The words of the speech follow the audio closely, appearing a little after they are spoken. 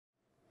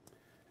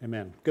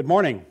Amen. Good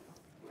morning.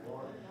 Good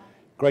morning.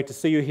 Great to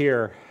see you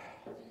here.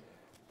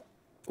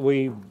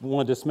 We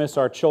want to dismiss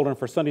our children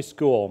for Sunday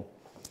school.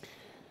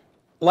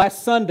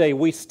 Last Sunday,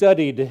 we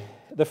studied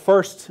the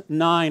first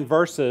 9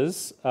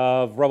 verses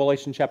of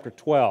Revelation chapter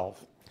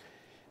 12.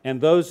 And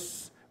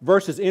those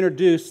verses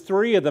introduce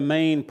 3 of the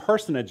main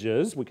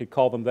personages, we could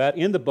call them that,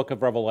 in the book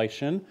of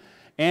Revelation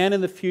and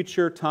in the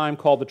future time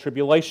called the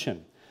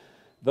Tribulation.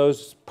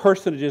 Those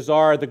personages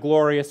are the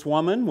glorious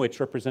woman, which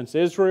represents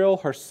Israel,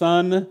 her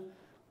son,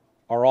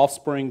 our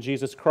offspring,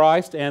 Jesus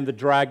Christ, and the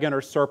dragon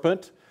or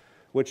serpent,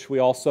 which we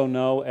also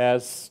know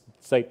as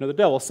Satan or the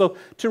devil. So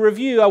to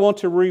review, I want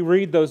to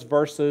reread those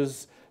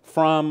verses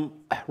from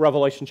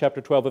Revelation chapter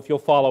 12, if you'll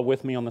follow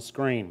with me on the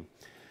screen.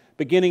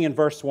 Beginning in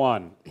verse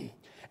 1.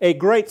 A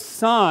great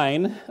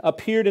sign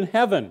appeared in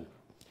heaven,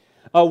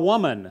 a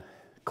woman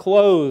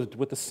clothed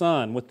with the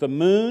sun, with the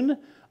moon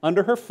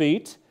under her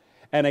feet,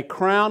 and a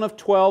crown of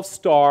 12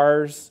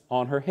 stars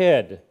on her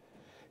head.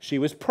 She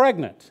was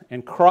pregnant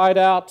and cried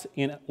out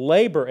in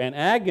labor and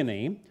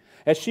agony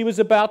as she was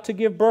about to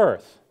give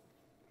birth.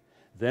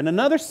 Then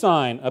another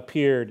sign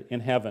appeared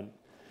in heaven.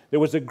 There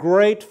was a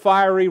great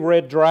fiery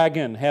red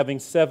dragon having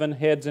 7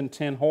 heads and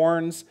 10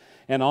 horns,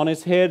 and on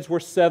his heads were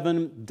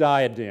 7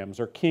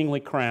 diadems or kingly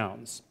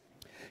crowns.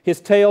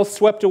 His tail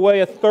swept away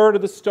a third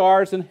of the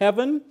stars in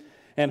heaven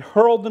and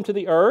hurled them to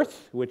the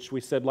earth, which we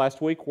said last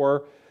week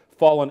were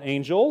fallen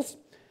angels.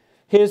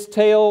 His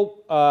tail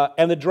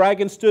and the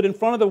dragon stood in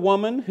front of the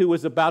woman who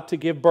was about to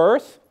give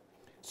birth,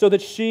 so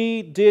that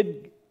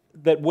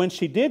when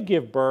she did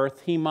give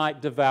birth, he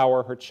might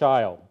devour her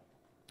child.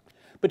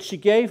 But she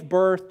gave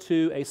birth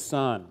to a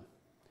son,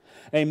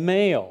 a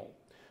male,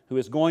 who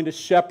is going to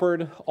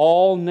shepherd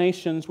all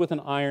nations with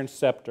an iron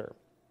scepter.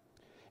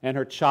 And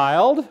her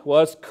child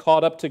was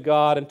caught up to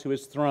God and to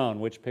His throne,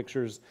 which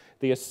pictures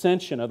the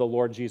ascension of the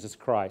Lord Jesus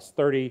Christ,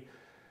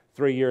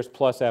 33 years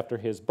plus after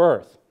His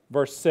birth.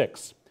 Verse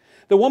 6.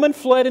 The woman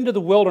fled into the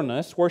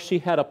wilderness where she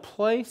had a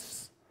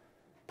place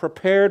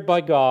prepared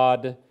by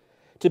God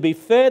to be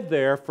fed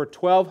there for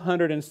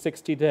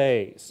 1,260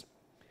 days.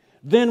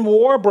 Then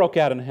war broke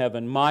out in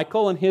heaven.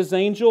 Michael and his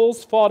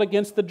angels fought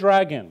against the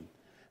dragon.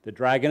 The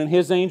dragon and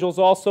his angels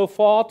also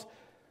fought,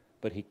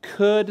 but he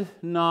could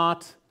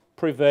not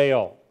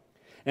prevail.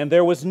 And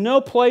there was no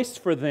place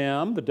for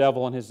them, the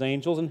devil and his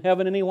angels, in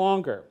heaven any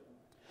longer.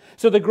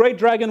 So the great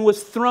dragon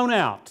was thrown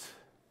out,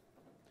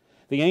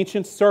 the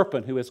ancient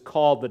serpent who is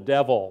called the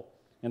devil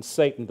and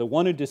Satan, the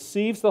one who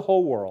deceives the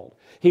whole world.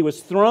 He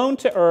was thrown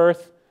to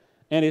earth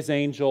and his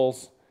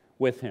angels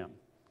with him.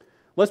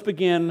 Let's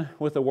begin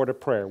with a word of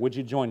prayer. Would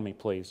you join me,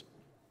 please?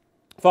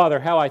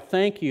 Father, how I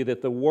thank you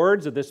that the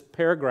words of this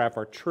paragraph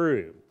are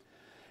true,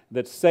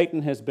 that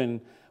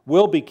Satan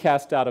will be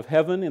cast out of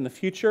heaven in the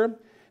future,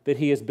 that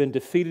he has been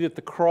defeated at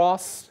the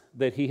cross,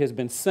 that he has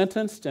been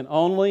sentenced, and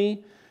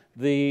only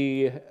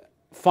the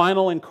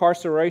final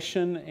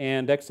incarceration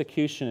and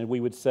execution, we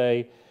would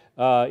say,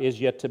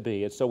 is yet to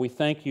be. And so we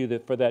thank you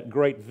for that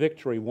great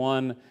victory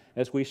won,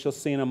 as we shall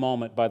see in a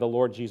moment, by the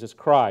Lord Jesus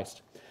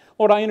Christ.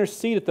 Lord, I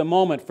intercede at the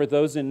moment for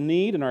those in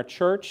need in our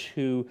church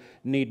who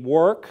need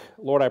work.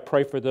 Lord, I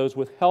pray for those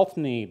with health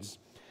needs,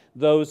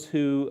 those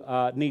who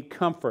need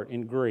comfort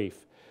in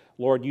grief.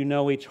 Lord, you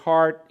know each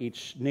heart,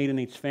 each need in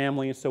each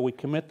family, and so we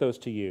commit those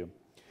to you.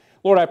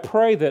 Lord, I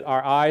pray that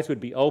our eyes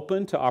would be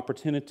open to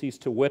opportunities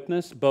to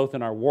witness, both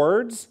in our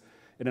words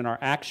and in our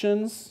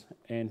actions,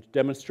 and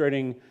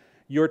demonstrating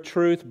your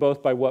truth,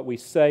 both by what we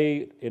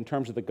say in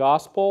terms of the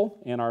gospel,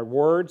 and our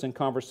words and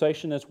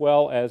conversation, as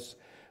well as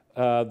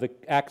the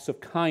acts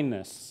of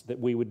kindness that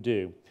we would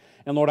do.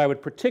 And Lord, I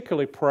would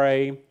particularly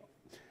pray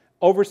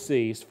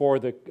overseas for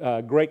the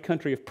great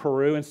country of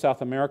Peru in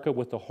South America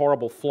with the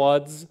horrible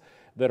floods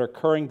that are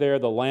occurring there,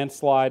 the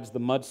landslides, the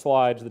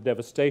mudslides, the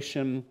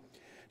devastation.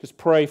 Just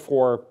pray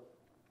for,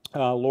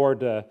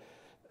 Lord,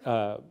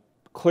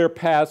 clear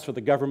paths for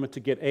the government to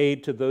get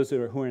aid to those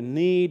who are in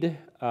need,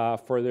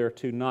 for there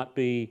to not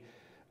be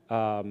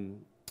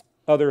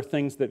other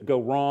things that go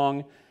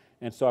wrong.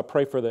 And so I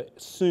pray for the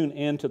soon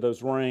end to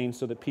those rains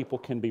so that people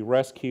can be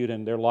rescued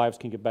and their lives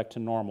can get back to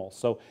normal.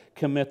 So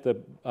commit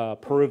the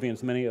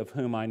Peruvians, many of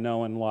whom I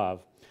know and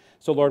love.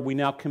 So Lord, we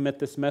now commit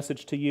this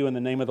message to you in the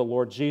name of the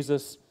Lord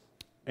Jesus.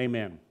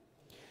 Amen.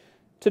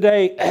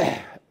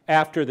 Today,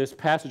 after this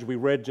passage we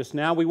read just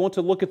now, we want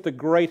to look at the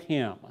great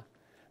hymn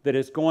that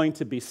is going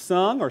to be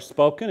sung or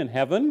spoken in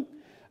heaven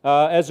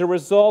as a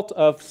result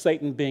of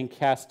Satan being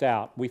cast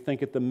out. We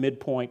think at the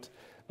midpoint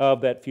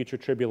of that future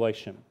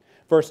tribulation.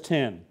 Verse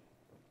 10.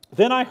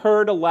 Then I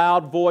heard a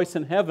loud voice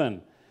in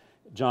heaven,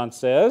 John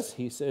says.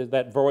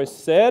 That voice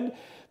said,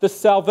 "The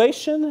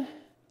salvation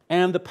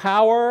and the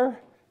power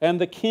and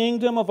the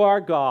kingdom of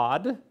our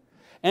God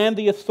and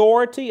the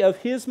authority of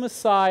His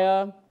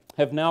Messiah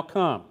have now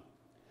come,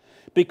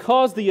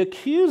 because the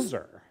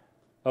accuser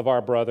of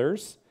our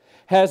brothers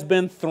has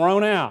been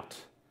thrown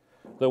out,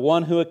 the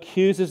one who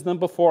accuses them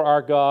before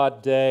our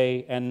God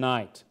day and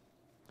night.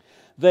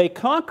 They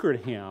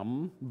conquered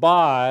him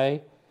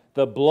by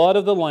the blood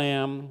of the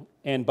Lamb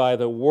and by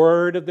the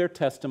word of their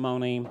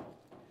testimony,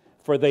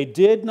 for they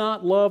did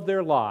not love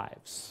their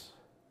lives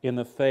in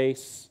the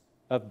face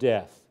of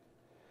death.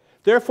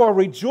 Therefore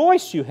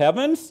rejoice, you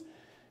heavens,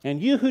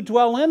 and you who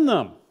dwell in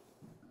them.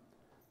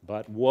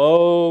 But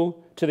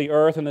woe to the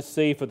earth and the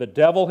sea, for the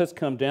devil has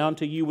come down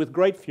to you with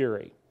great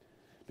fury,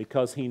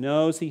 because he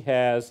knows he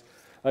has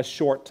a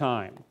short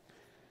time.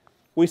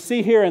 We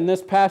see here in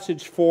this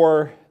passage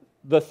for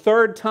the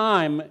third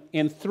time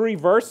in 3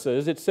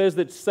 verses, it says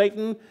that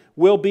Satan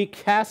will be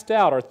cast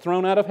out or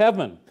thrown out of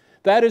heaven.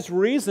 That is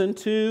reason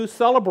to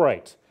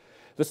celebrate.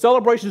 The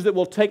celebrations that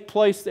will take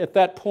place at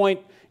that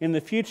point in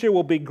the future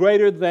will be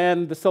greater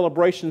than the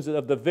celebrations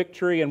of the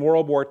victory in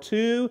World War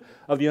II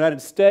of the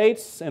United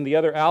States and the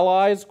other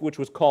allies, which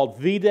was called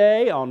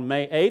V-Day on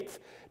May 8th,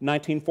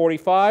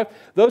 1945.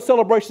 Those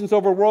celebrations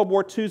over World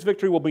War II's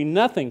victory will be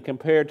nothing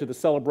compared to the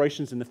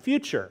celebrations in the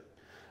future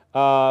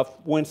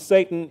when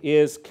Satan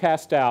is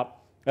cast out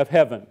of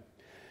heaven.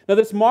 Now,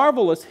 this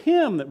marvelous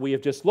hymn that we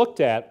have just looked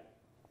at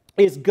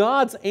is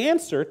God's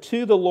answer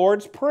to the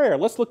Lord's Prayer.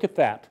 Let's look at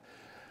that.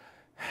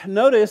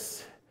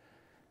 Notice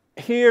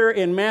here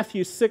in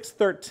Matthew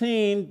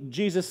 6:13,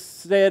 Jesus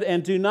said,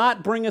 "And do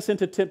not bring us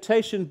into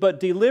temptation, but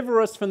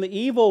deliver us from the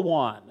evil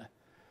one."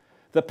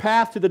 The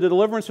path to the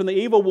deliverance from the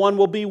evil one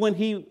will be when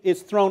he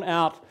is thrown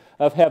out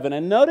of heaven.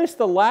 And notice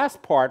the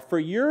last part, "For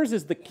yours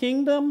is the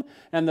kingdom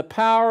and the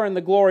power and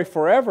the glory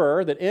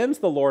forever," that ends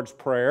the Lord's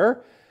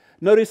Prayer.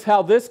 Notice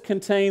how this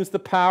contains the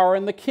power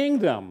and the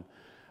kingdom.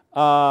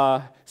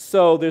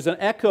 So there's an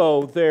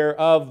echo there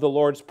of the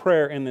Lord's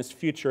Prayer in this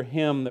future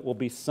hymn that will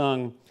be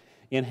sung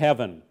in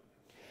heaven.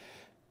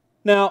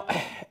 Now,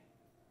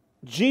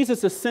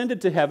 Jesus ascended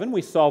to heaven.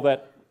 We saw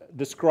that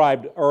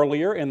described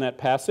earlier in that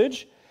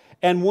passage.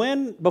 And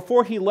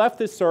before he left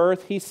this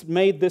earth, he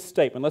made this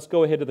statement. Let's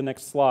go ahead to the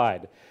next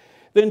slide.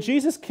 "Then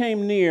Jesus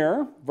came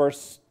near,"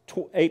 verse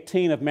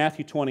 18 of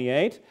Matthew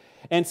 28,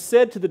 "and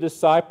said to the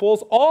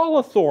disciples, 'All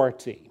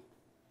authority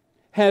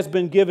has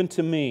been given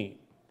to me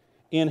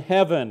in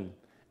heaven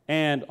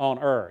and on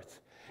earth.'"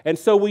 And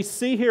so we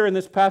see here in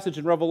this passage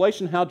in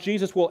Revelation how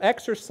Jesus will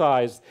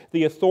exercise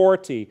the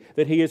authority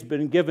that he has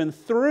been given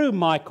through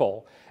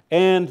Michael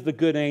and the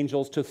good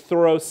angels to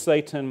throw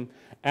Satan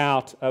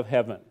out of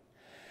heaven.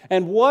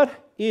 And what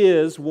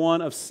is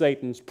one of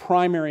Satan's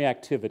primary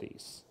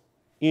activities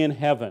in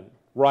heaven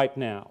right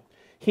now?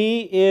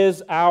 He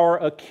is our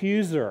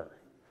accuser,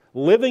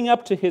 living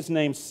up to his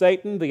name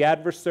Satan, the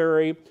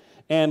adversary,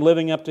 and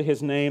living up to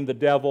his name the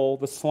devil,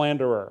 the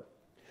slanderer.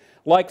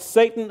 Like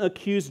Satan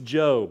accused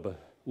Job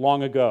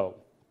long ago,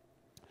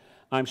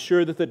 I'm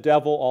sure that the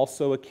devil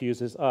also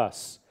accuses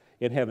us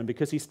in heaven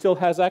because he still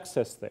has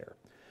access there.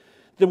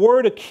 The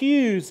word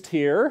accused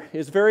here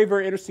is very,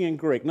 very interesting in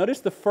Greek. Notice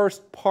the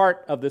first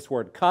part of this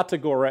word,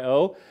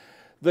 kategoreo.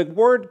 The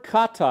word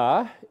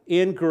kata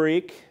in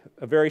Greek,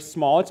 very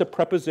small, it's a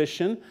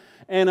preposition,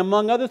 and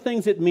among other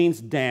things it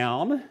means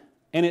down,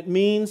 and it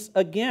means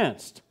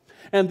against.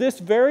 And this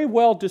very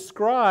well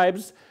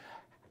describes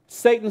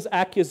Satan's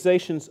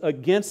accusations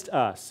against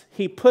us.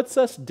 He puts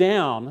us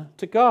down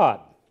to God.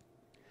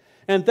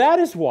 And that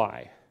is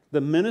why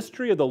the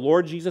ministry of the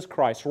Lord Jesus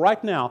Christ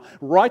right now,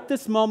 right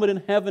this moment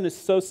in heaven, is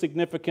so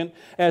significant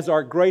as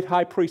our great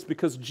high priest,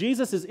 because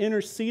Jesus is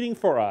interceding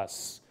for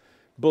us,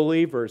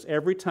 believers,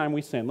 every time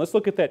we sin. Let's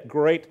look at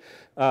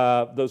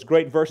those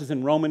great verses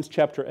in Romans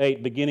chapter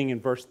 8, beginning in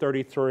verse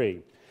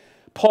 33.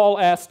 Paul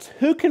asked,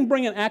 "Who can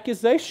bring an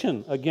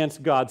accusation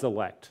against God's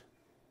elect?"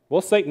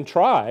 Well, Satan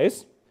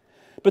tries,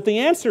 but the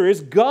answer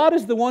is God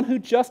is the one who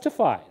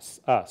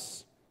justifies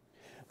us.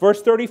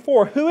 Verse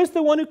 34, "Who is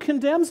the one who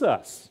condemns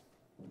us?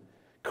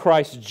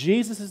 Christ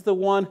Jesus is the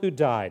one who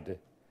died,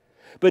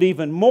 but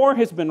even more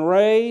has been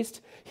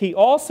raised. He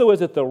also is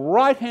at the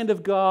right hand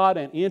of God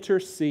and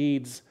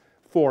intercedes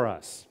for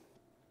us."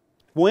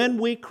 When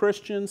we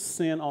Christians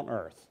sin on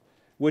earth,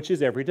 which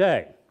is every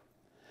day,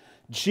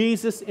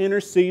 Jesus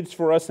intercedes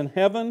for us in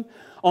heaven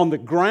on the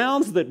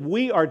grounds that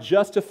we are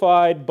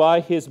justified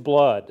by His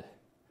blood.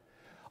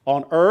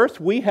 On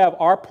earth, we have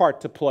our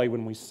part to play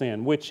when we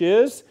sin, which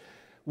is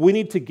we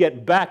need to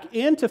get back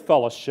into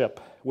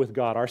fellowship with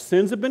God. Our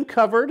sins have been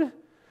covered,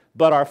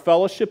 but our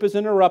fellowship is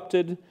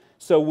interrupted,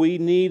 so we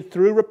need,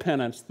 through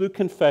repentance, through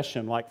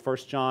confession, like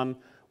 1 John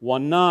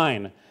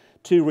 1:9,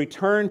 to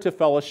return to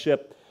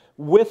fellowship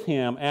with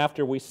Him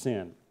after we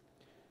sin.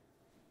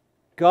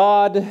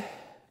 God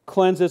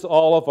cleanses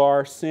all of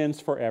our sins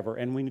forever,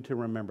 and we need to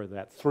remember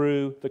that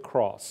through the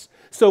cross.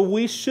 So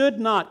we should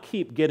not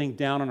keep getting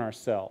down on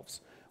ourselves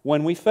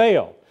when we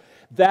fail.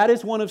 That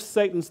is one of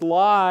Satan's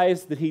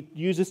lies that he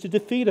uses to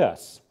defeat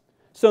us.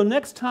 So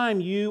next time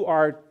you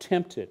are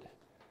tempted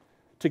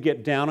to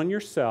get down on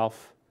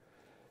yourself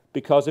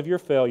because of your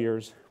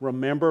failures,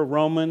 remember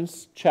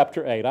Romans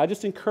chapter 8. I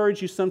just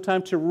encourage you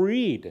sometime to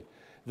read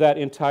that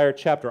entire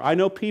chapter. I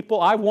know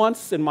I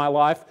once in my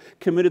life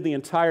committed the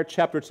entire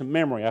chapter to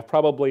memory. I've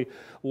probably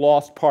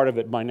lost part of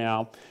it by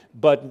now.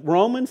 But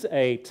Romans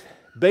 8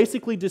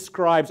 basically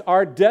describes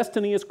our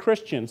destiny as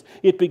Christians.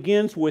 It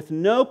begins with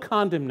no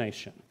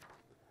condemnation,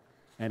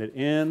 and it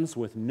ends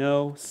with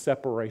no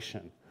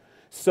separation.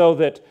 so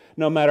that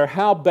no matter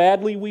how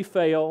badly we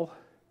fail,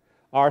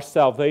 our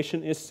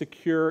salvation is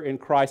secure in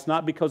Christ,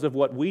 not because of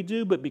what we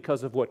do, but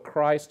because of what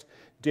Christ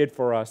did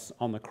for us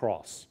on the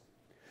cross.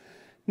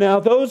 Now,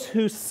 those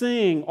who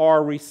sing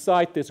or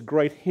recite this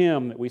great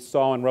hymn that we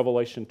saw in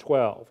Revelation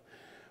 12,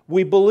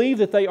 we believe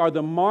that they are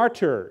the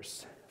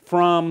martyrs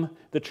from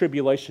the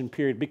tribulation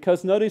period,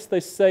 because notice they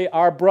say,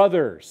 our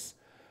brothers,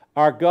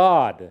 our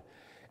God,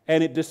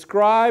 and it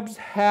describes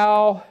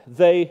how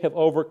they have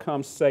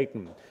overcome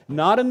Satan,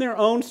 not in their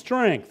own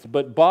strength,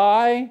 but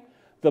by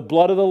the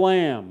blood of the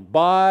Lamb,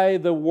 by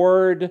the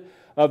word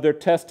of their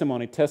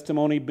testimony.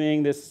 Testimony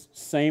being this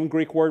same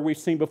Greek word we've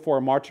seen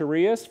before,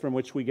 martyrios, from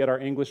which we get our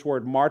English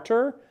word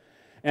martyr.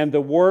 And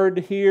the word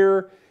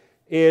here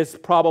is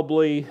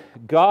probably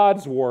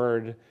God's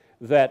word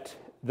that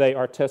they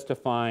are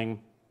testifying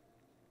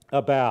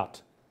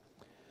about.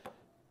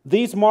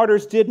 These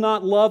martyrs did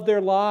not love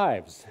their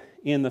lives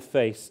in the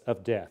face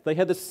of death. They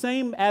had the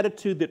same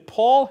attitude that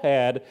Paul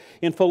had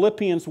in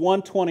Philippians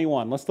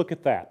 1:21. Let's look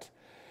at that.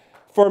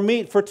 For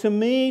to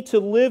me to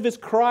live is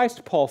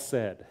Christ, Paul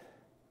said,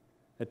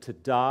 that to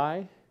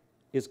die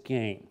is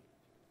gain.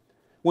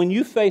 When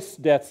you face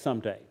death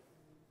someday,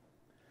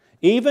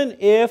 even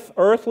if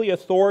earthly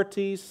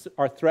authorities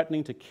are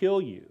threatening to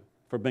kill you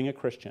for being a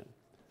Christian,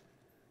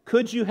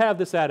 could you have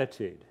this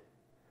attitude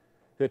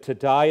that to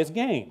die is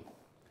gain?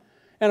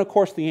 And of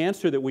course, the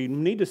answer that we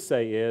need to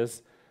say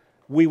is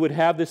we would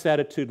have this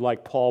attitude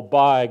like Paul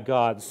by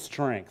God's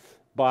strength,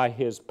 by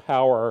His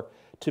power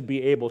to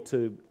be able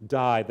to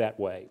die that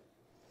way.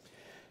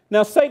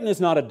 Now, Satan is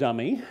not a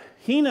dummy.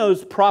 He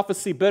knows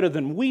prophecy better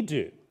than we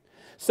do.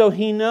 So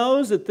he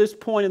knows at this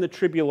point in the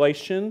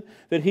tribulation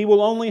that he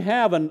will only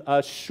have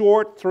a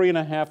short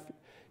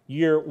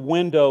 3.5-year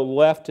window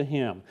left to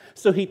him.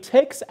 So he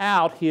takes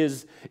out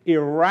his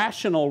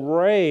irrational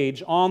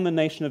rage on the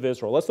nation of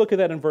Israel. Let's look at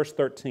that in verse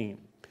 13.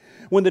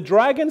 When the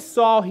dragon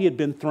saw he had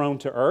been thrown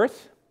to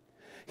earth,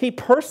 he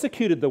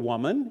persecuted the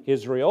woman,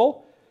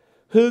 Israel,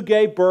 who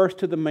gave birth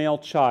to the male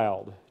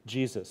child,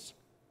 Jesus.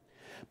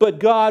 But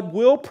God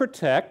will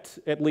protect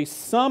at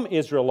least some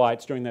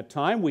Israelites during that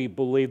time. We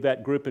believe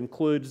that group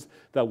includes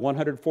the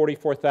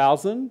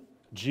 144,000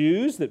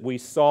 Jews that we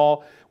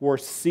saw were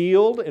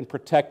sealed and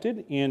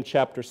protected in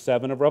chapter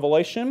 7 of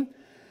Revelation.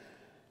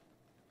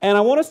 And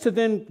I want us to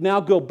then now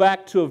go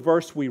back to a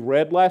verse we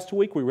read last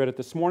week. We read it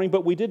this morning,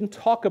 but we didn't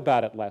talk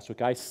about it last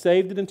week. I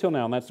saved it until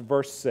now, and that's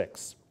verse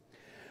 6.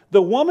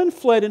 The woman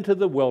fled into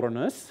the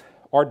wilderness,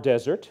 or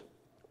desert,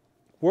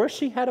 where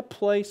she had a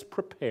place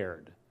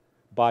prepared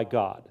by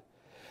God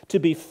to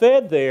be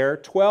fed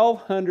there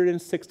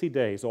 1,260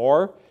 days,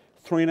 or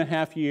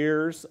 3.5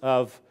 years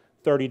of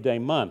 30-day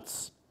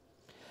months.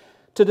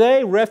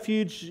 Today,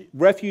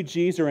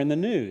 refugees are in the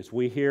news.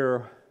 We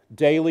hear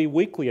daily,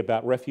 weekly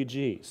about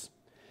refugees.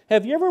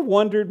 Have you ever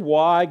wondered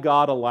why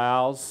God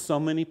allows so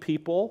many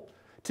people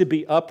to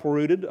be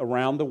uprooted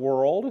around the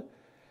world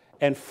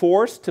and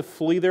forced to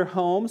flee their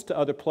homes to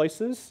other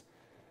places?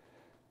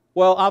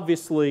 Well,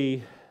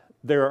 obviously,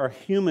 there are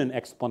human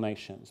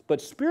explanations,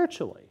 but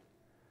spiritually,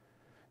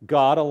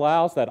 God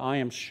allows that, I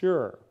am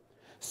sure,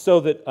 so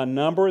that a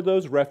number of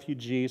those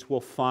refugees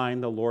will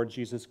find the Lord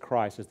Jesus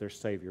Christ as their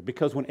Savior.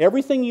 Because when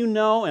everything you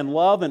know and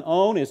love and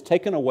own is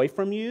taken away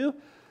from you,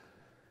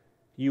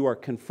 you are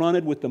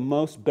confronted with the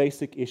most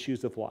basic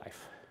issues of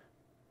life.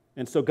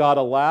 And so God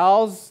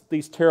allows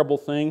these terrible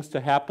things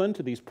to happen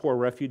to these poor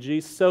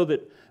refugees so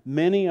that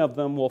many of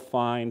them will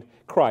find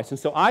Christ. And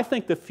so I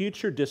think the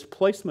future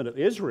displacement of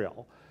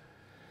Israel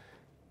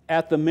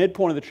at the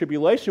midpoint of the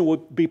tribulation will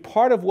be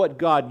part of what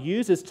God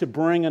uses to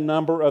bring a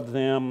number of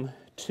them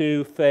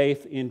to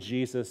faith in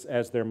Jesus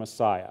as their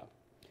Messiah.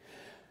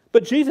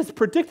 But Jesus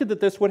predicted that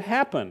this would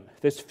happen,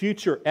 this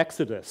future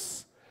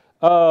exodus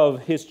of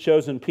His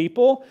chosen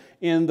people,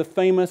 in the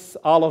famous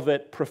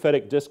Olivet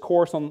prophetic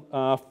discourse from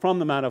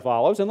the Mount of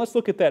Olives. And let's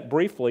look at that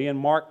briefly in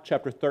Mark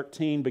chapter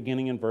 13,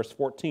 beginning in verse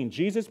 14.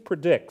 Jesus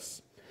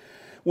predicts,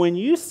 when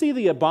you see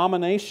the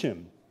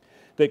abomination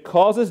that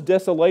causes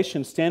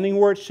desolation standing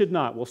where it should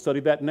not, we'll study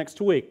that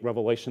next week,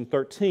 Revelation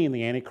 13,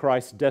 the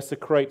Antichrist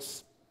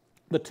desecrates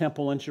the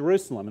temple in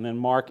Jerusalem. And then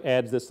Mark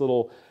adds this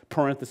little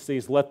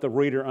parentheses, let the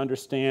reader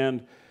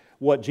understand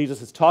what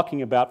Jesus is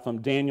talking about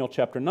from Daniel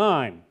chapter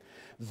 9.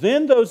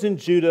 Then those in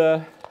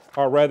Judah,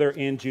 or rather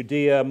in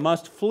Judea,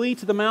 must flee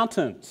to the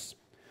mountains.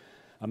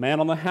 A man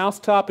on the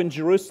housetop in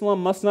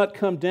Jerusalem must not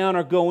come down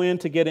or go in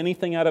to get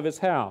anything out of his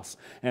house.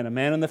 And a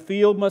man in the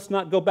field must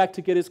not go back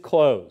to get his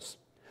clothes.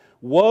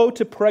 Woe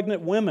to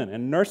pregnant women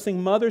and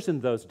nursing mothers in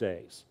those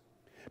days.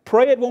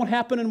 Pray it won't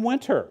happen in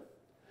winter,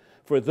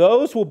 for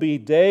those will be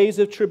days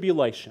of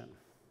tribulation,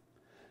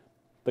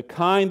 the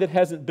kind that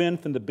hasn't been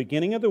from the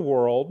beginning of the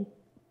world,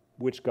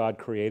 which God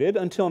created,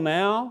 until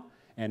now,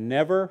 and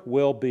never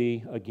will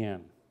be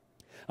again.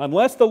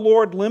 Unless the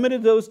Lord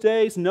limited those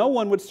days, no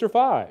one would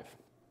survive.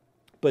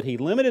 But He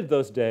limited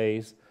those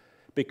days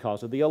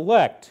because of the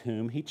elect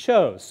whom He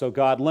chose. So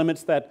God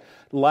limits that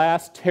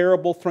last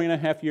terrible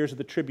 3.5 years of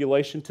the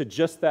tribulation to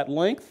just that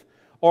length,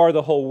 or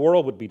the whole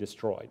world would be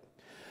destroyed.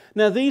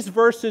 Now, these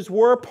verses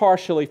were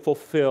partially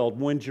fulfilled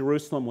when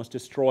Jerusalem was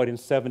destroyed in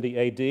 70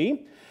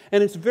 A.D.,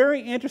 and it's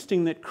very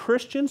interesting that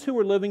Christians who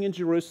were living in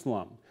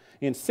Jerusalem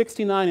in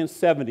 69 and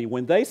 70,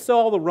 when they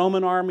saw the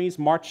Roman armies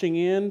marching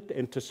in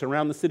and to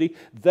surround the city,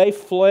 they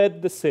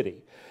fled the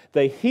city.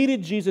 They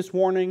heeded Jesus'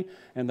 warning,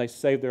 and they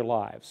saved their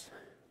lives.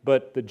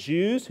 But the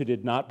Jews who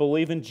did not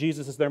believe in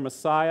Jesus as their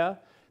Messiah,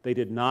 they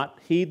did not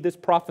heed this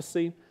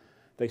prophecy.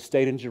 They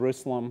stayed in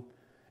Jerusalem,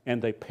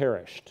 and they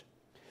perished.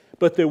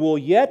 But there will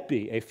yet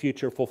be a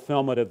future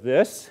fulfillment of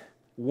this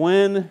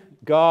when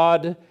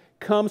God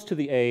comes to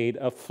the aid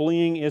of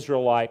fleeing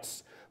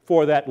Israelites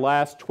for that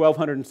last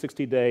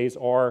 1,260 days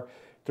or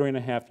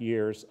 3.5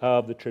 years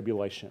of the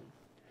tribulation.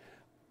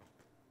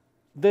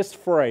 This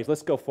phrase,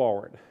 let's go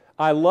forward.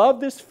 I love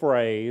this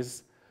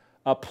phrase,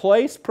 a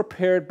place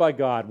prepared by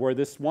God, where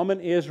this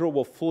woman Israel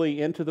will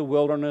flee into the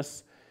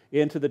wilderness,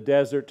 into the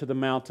desert, to the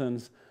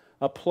mountains,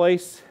 a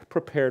place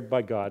prepared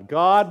by God.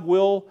 God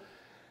will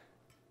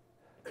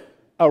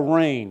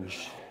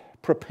arrange,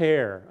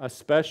 prepare a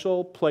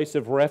special place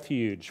of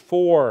refuge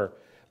for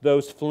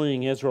those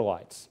fleeing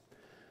Israelites.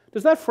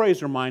 Does that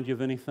phrase remind you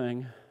of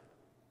anything?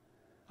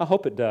 I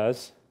hope it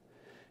does,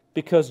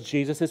 because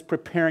Jesus is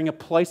preparing a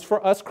place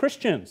for us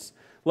Christians.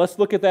 Let's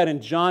look at that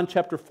in John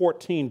chapter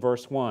 14,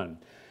 verse 1.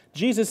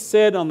 Jesus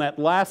said on that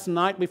last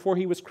night before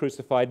he was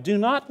crucified, "Do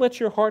not let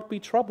your heart be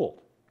troubled.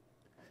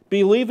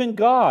 Believe in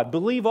God.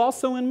 Believe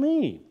also in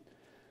me.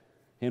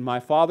 In my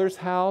Father's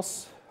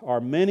house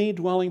are many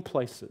dwelling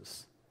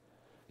places.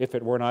 If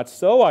it were not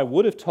so, I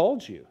would have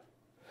told you.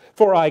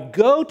 For I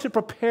go to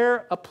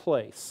prepare a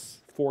place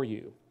for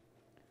you.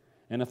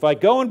 And if I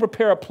go and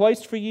prepare a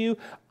place for you,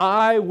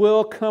 I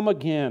will come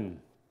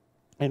again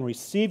and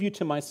receive you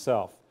to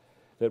myself,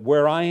 that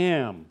where I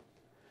am,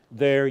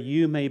 there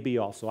you may be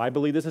also." I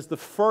believe this is the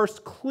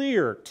first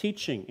clear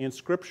teaching in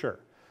Scripture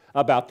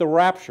about the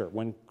rapture,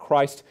 when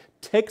Christ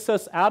takes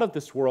us out of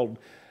this world,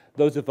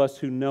 those of us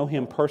who know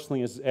Him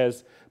personally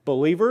as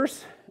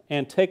believers,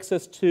 and takes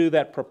us to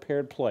that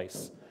prepared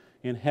place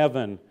in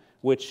heaven,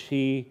 which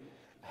He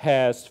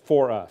has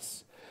for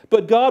us.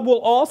 But God will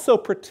also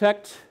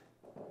protect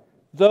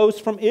those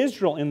from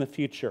Israel in the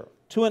future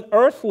to an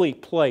earthly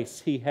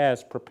place He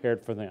has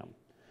prepared for them.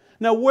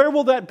 Now, where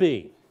will that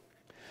be?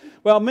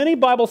 Well, many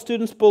Bible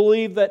students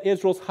believe that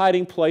Israel's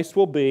hiding place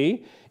will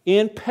be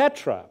in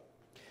Petra.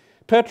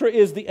 Petra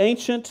is the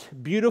ancient,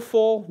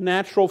 beautiful,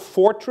 natural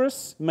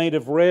fortress made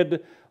of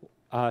red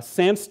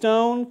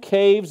sandstone,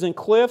 caves, and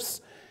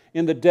cliffs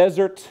in the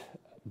desert,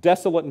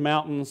 desolate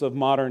mountains of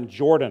modern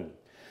Jordan.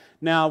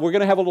 Now, we're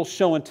going to have a little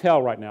show and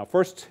tell right now.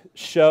 First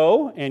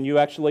show, and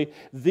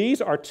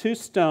these are 2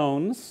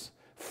 stones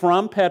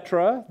from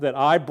Petra that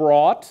I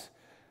brought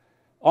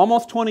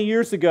almost 20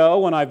 years ago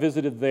when I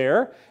visited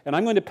there, and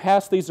I'm going to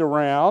pass these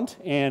around,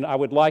 and I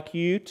would like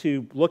you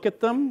to look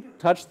at them,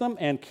 touch them,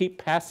 and keep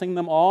passing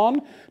them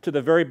on to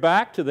the very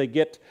back, till they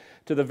get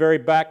to the very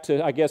back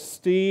to, I guess,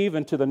 Steve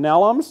and to the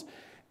Nellums.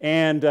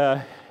 And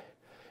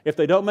if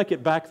they don't make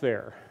it back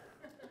there,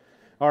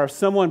 or if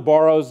someone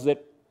borrows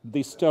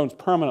these stones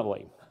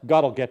permanently,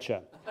 God will get you.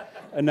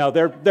 No,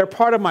 they're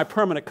part of my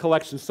permanent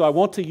collection, so I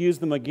want to use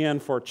them again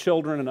for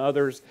children and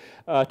others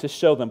to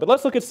show them. But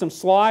let's look at some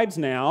slides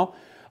now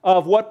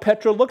of what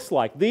Petra looks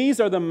like. These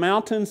are the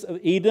mountains of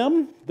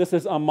Edom. This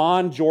is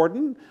Ammon,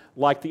 Jordan,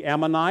 like the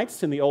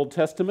Ammonites in the Old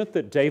Testament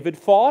that David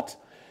fought.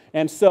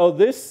 And so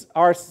these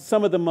are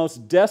some of the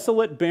most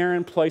desolate,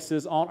 barren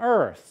places on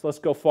earth. Let's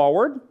go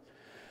forward.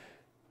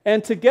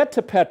 And to get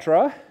to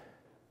Petra,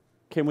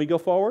 can we go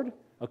forward?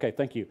 Okay,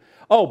 thank you.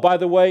 Oh, by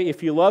the way,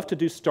 if you love to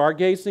do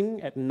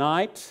stargazing at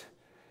night,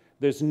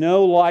 there's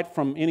no light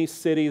from any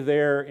city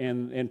there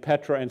in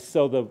Petra, and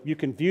so you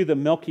can view the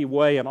Milky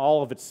Way in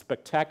all of its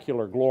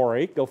spectacular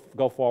glory.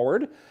 Go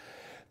forward.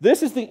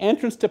 This is the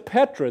entrance to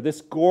Petra, this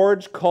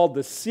gorge called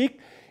the Sikh.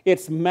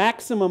 Its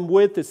maximum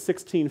width is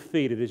 16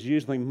 feet. It is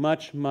usually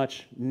much,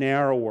 much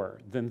narrower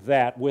than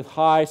that with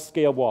high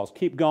scale walls.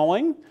 Keep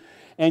going,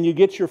 and you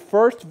get your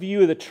first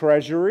view of the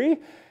treasury.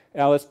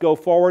 Now let's go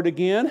forward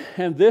again,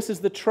 and this is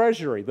the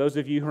treasury. Those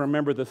of you who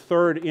remember the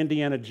third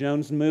Indiana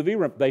Jones movie,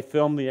 they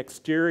filmed the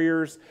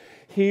exteriors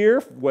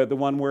here, the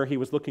one where he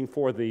was looking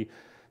for the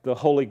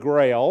Holy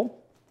Grail.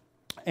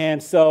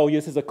 And so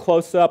this is a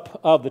close-up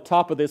of the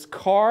top of this,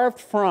 carved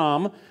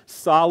from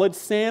solid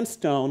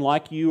sandstone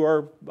like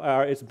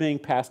it's being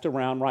passed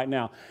around right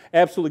now.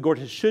 Absolutely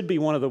gorgeous. It should be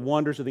one of the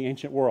wonders of the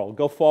ancient world.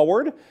 Go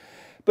forward.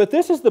 But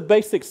this is the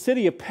basic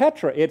city of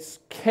Petra. It's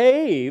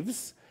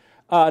caves,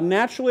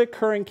 naturally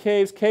occurring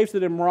caves that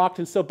have been rocked.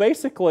 And so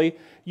basically,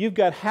 you've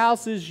got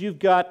houses, you've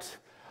got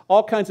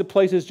all kinds of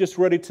places just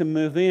ready to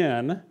move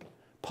in,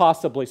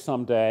 possibly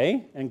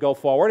someday, and go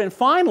forward. And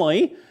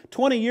finally,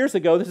 20 years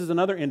ago, this is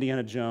another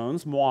Indiana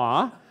Jones,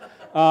 moi,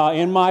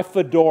 in my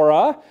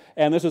fedora.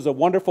 And this is a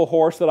wonderful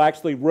horse that I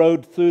actually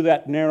rode through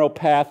that narrow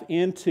path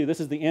into. This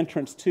is the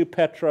entrance to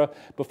Petra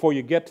before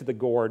you get to the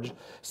gorge.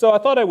 So I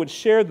thought I would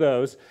share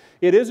those.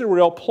 It is a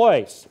real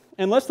place.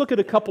 And let's look at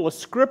a couple of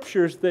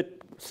scriptures that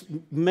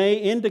may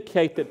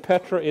indicate that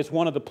Petra is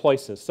one of the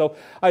places. So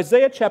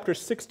Isaiah chapter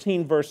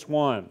 16, verse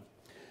 1.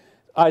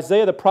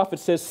 Isaiah the prophet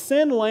says,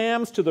 "Send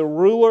lambs to the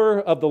ruler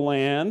of the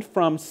land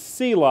from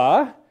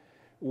Selah,"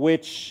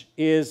 which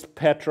is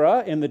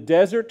Petra, "in the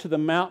desert to the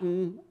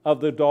mountain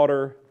of the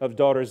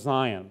daughter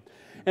Zion."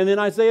 And then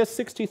Isaiah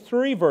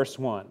 63, verse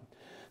 1.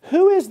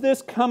 "Who is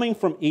this coming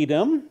from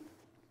Edom?"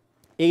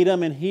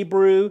 Edom in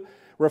Hebrew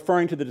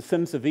referring to the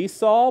descendants of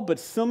Esau, but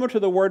similar to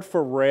the word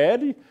for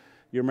red.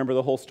 You remember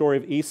the whole story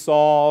of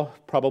Esau,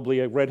 probably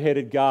a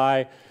red-headed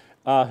guy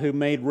who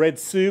made red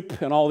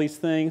soup and all these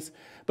things.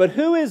 "But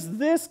who is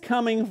this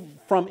coming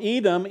from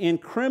Edom in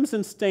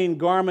crimson-stained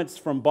garments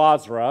from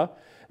Bozrah?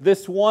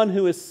 This one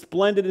who is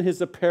splendid in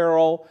his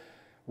apparel,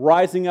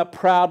 rising up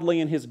proudly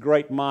in his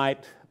great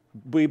might."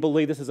 We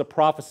believe this is a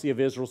prophecy of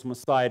Israel's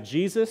Messiah,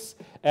 Jesus,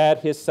 at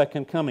his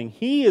second coming.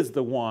 He is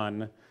the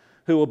one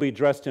who will be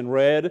dressed in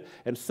red.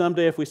 And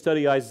someday, if we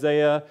study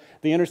Isaiah,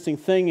 the interesting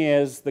thing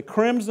is the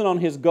crimson on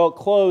his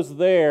clothes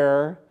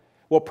there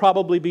will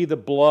probably be the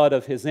blood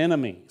of his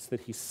enemies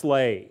that he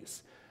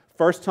slays.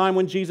 First time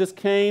when Jesus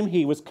came,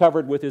 he was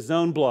covered with his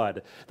own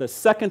blood. The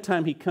second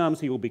time he comes,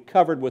 he will be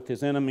covered with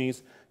his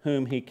enemies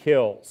whom he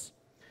kills.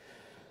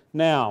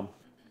 Now,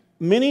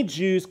 many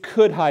Jews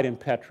could hide in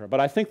Petra, but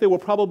I think there will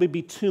probably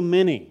be too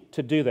many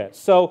to do that.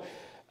 So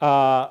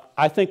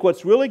I think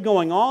what's really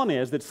going on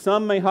is that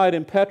some may hide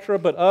in Petra,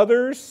 but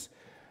others,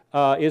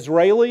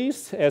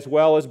 Israelis as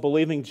well as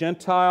believing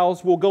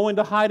Gentiles, will go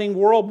into hiding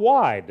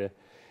worldwide.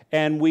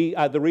 And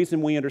the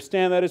reason we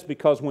understand that is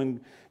because when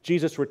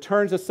Jesus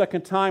returns a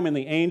second time and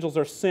the angels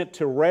are sent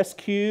to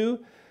rescue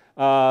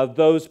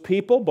those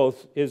people,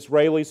 both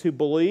Israelis who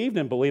believed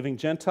and believing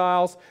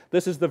Gentiles,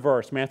 this is the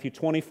verse, Matthew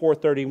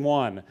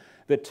 24:31,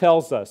 that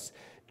tells us,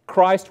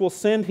 "Christ will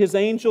send his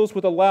angels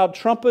with a loud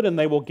trumpet, and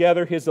they will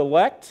gather his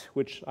elect,"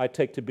 which I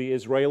take to be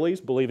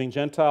Israelis, believing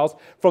Gentiles,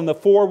 "from the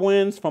four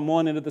winds, from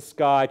one end of the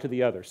sky to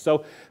the other."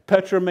 So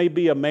Petra may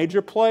be a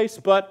major place,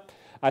 but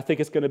I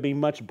think it's going to be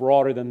much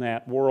broader than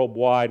that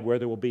worldwide, where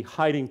there will be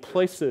hiding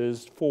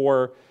places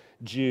for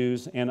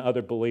Jews and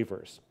other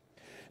believers.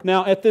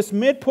 Now, at this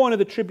midpoint of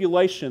the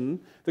tribulation,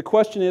 the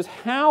question is,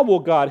 how will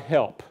God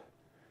help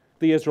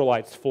the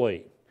Israelites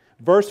flee?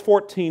 Verse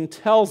 14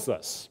 tells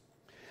us,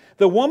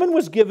 "The woman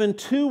was given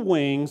 2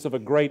 wings of a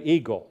great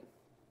eagle,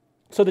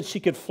 so that she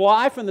could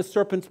fly from the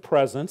serpent's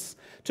presence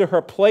to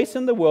her place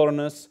in the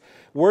wilderness,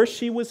 where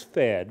she was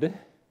fed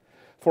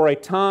for a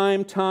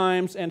time,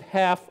 times, and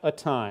half a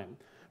time."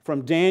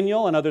 From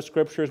Daniel and other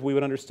scriptures, we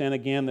would understand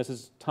again, this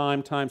is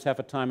time, times, half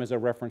a time as a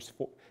reference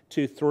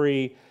to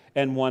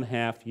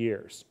 3.5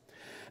 years.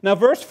 Now,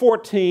 verse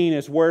 14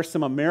 is where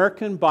some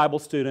American Bible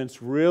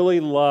students really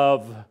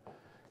love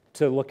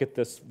to look at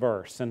this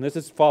verse. And this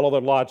is, follow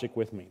the logic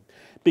with me.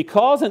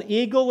 "Because an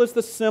eagle is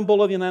the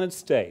symbol of the United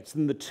States,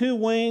 and the 2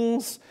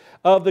 wings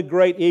of the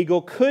great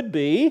eagle could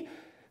be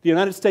the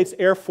United States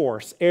Air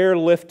Force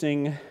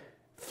airlifting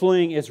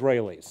fleeing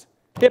Israelis.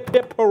 Hip,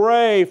 hip,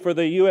 hooray for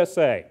the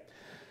USA.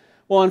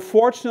 Well,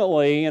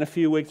 unfortunately, in a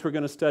few weeks, we're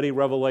going to study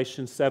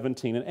Revelation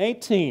 17 and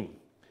 18.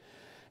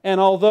 And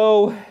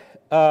although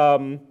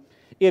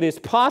it is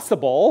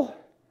possible,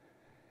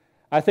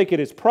 I think it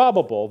is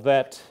probable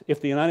that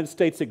if the United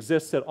States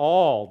exists at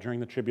all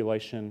during the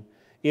tribulation,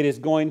 it is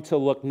going to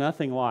look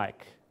nothing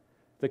like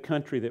the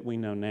country that we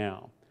know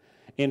now.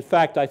 In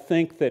fact, I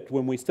think that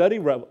when we study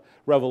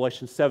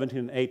Revelation 17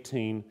 and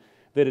 18,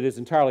 that it is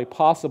entirely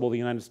possible the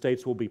United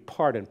States will be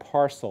part and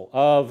parcel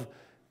of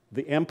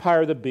the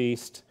empire of the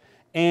beast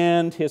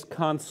and his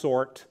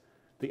consort,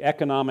 the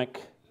economic,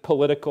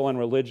 political, and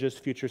religious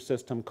future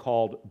system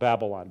called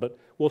Babylon. But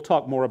we'll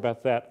talk more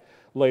about that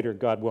later,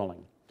 God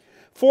willing.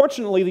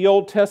 Fortunately, the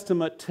Old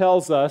Testament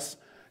tells us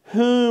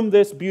whom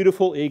this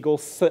beautiful eagle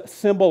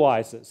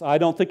symbolizes. I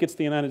don't think it's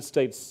the United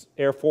States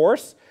Air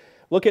Force.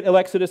 Look at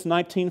Exodus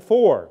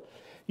 19:4.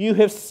 "You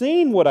have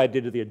seen what I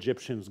did to the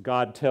Egyptians,"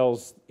 God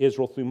tells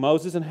Israel through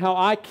Moses, "and how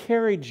I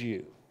carried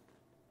you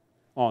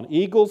on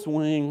eagle's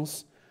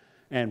wings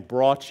and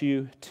brought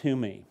you to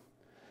me."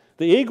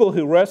 The eagle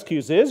who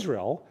rescues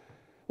Israel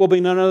will be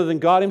none other than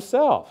God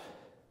himself,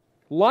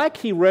 like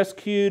he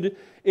rescued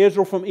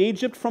Israel from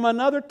Egypt from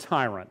another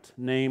tyrant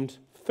named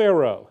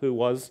Pharaoh, who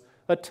was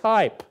a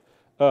type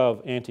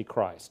of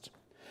Antichrist.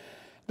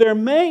 There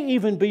may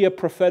even be a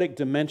prophetic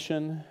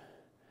dimension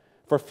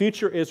for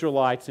future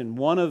Israelites in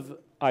one of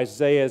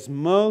Isaiah's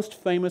most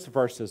famous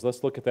verses.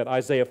 Let's look at that.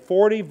 Isaiah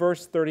 40,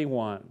 verse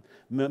 31.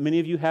 Many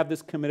of you have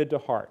this committed to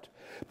heart.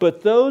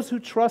 "But those who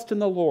trust in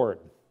the Lord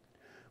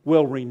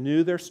will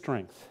renew their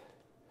strength.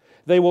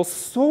 They will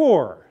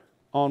soar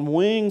on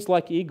wings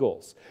like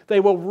eagles. They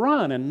will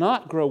run and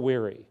not grow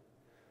weary.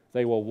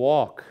 They will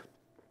walk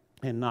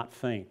and not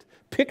faint."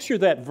 Picture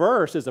that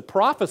verse as a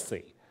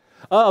prophecy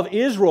of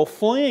Israel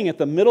fleeing at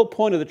the middle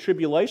point of the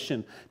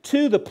tribulation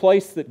to the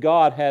place that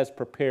God has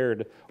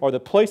prepared, or the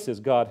places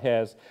God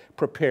has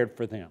prepared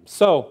for them.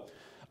 So,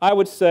 I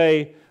would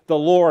say the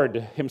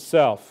Lord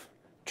himself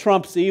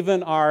trumps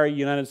even our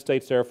United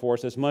States Air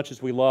Force, as much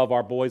as we love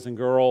our boys and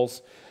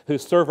girls who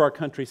serve our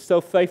country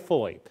so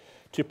faithfully.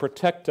 to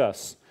protect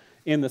us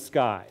in the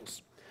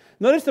skies.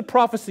 Notice the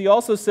prophecy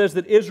also says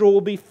that Israel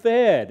will be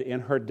fed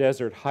in her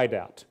desert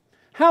hideout.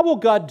 How will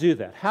God do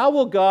that? How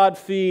will God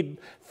feed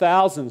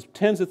thousands,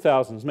 tens of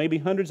thousands, maybe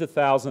hundreds of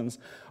thousands,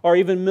 or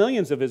even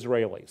millions of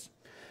Israelis?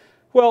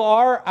 Well,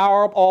 our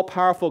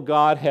all-powerful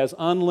God has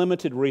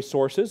unlimited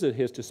resources at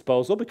His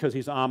disposal because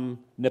He's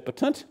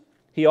omnipotent.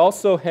 He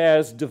also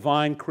has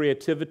divine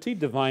creativity,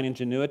 divine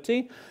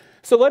ingenuity.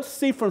 So let's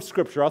see from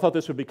Scripture, I thought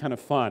this would be kind of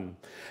fun,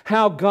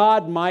 how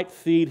God might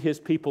feed His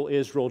people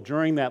Israel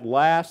during that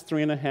last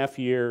 3.5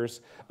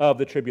 years of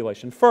the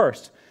tribulation.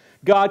 First,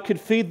 God could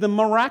feed them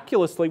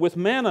miraculously with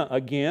manna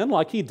again,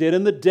 like He did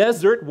in the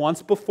desert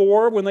once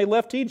before when they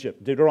left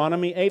Egypt.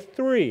 Deuteronomy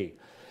 8:3.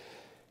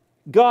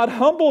 God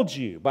humbled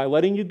you by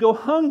letting you go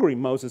hungry,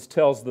 Moses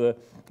tells the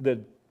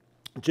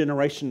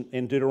generation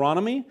in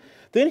Deuteronomy.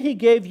 Then He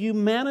gave you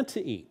manna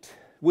to eat,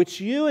 which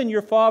you and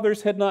your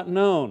fathers had not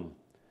known,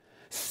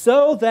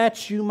 so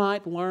that you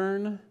might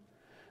learn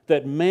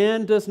that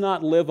man does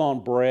not live on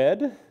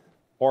bread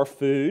or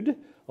food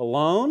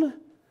alone,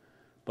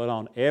 but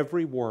on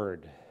every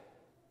word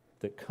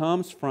that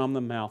comes from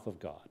the mouth of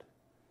God.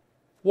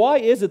 Why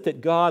is it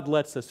that God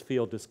lets us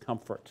feel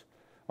discomfort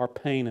or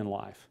pain in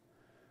life?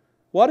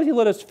 Why did He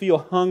let us feel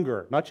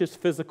hunger, not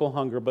just physical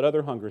hunger, but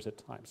other hungers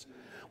at times?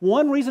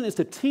 One reason is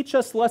to teach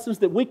us lessons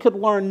that we could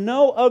learn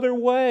no other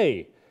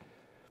way.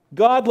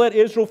 God let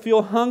Israel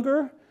feel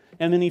hunger,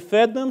 and then He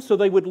fed them so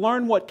they would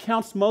learn what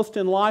counts most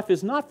in life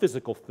is not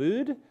physical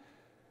food,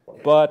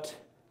 but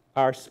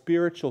our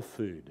spiritual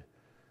food,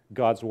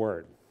 God's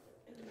Word.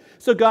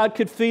 So God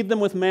could feed them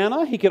with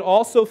manna. He could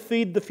also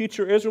feed the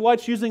future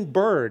Israelites using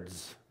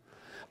birds,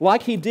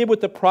 like He did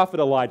with the prophet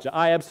Elijah.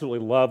 I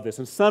absolutely love this.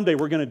 And someday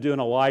we're going to do an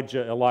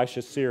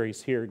Elisha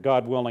series here,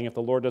 God willing, if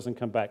the Lord doesn't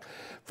come back.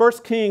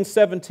 1 Kings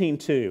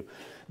 17:2.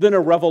 Then a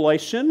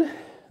revelation,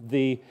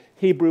 the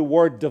Hebrew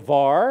word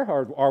davar,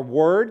 our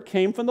word,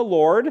 came from the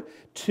Lord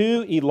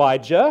to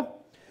Elijah.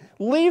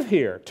 Leave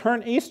here,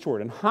 turn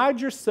eastward, and hide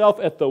yourself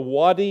at the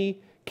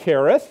Wadi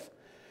Kerith,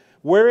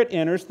 where it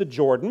enters the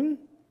Jordan.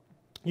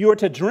 You are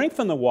to drink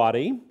from the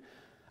wadi.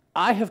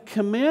 I have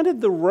commanded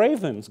the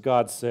ravens,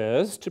 God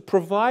says, to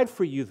provide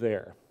for you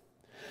there.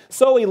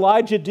 So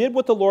Elijah did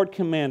what the Lord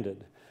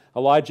commanded.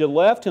 Elijah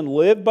left and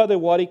lived by the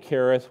Wadi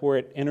Kerith, where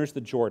it enters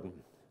the Jordan.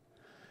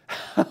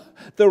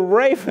 The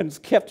ravens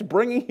kept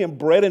bringing him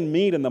bread and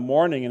meat in the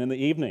morning and in the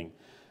evening,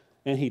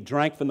 and he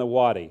drank from the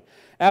wadi.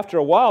 After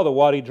a while, the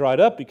wadi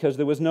dried up because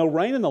there was no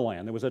rain in the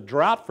land. There was a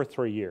drought for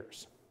 3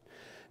 years.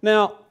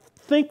 Now,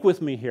 think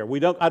with me here.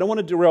 I don't want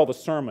to derail the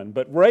sermon,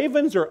 but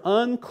ravens are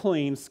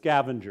unclean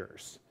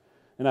scavengers.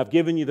 And I've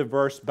given you the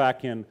verse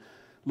back in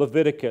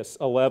Leviticus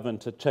 11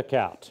 to check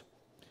out.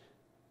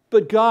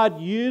 But God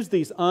used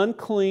these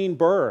unclean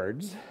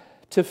birds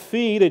to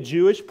feed a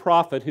Jewish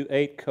prophet who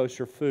ate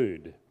kosher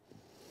food.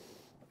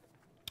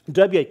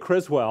 W.A.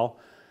 Criswell,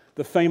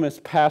 the famous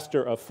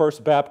pastor of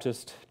First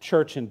Baptist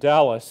Church in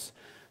Dallas,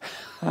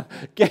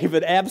 gave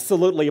an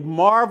absolutely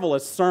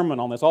marvelous sermon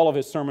on this. All of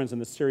his sermons in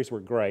this series were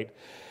great.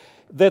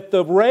 That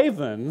the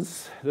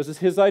ravens, this is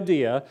his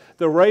idea,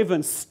 the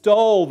ravens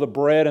stole the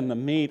bread and the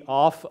meat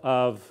off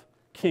of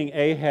King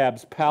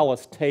Ahab's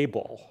palace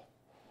table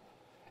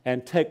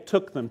and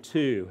took them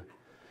to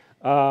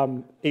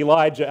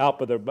Elijah out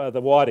by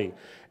the wadi.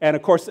 And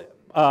of course,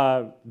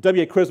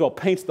 W.A. Criswell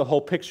paints the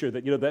whole picture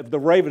that, the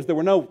ravens, there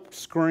were no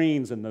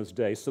screens in those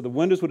days, so the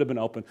windows would have been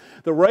open.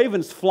 The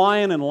ravens fly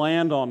in and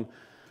land on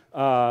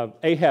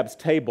Ahab's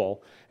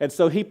table. And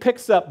so he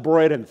picks up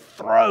bread and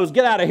throws,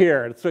 get out of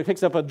here. And so he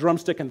picks up a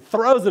drumstick and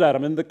throws it at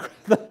him. And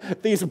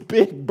these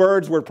big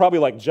birds were probably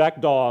like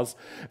jackdaws,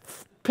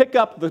 pick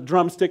up the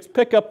drumsticks,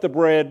 pick up the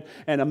bread,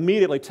 and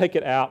immediately take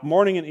it out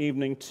morning and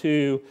evening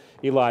to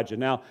Elijah.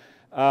 Now,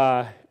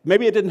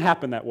 maybe it didn't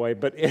happen that way,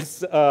 but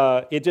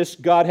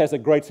God has a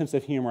great sense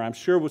of humor. I'm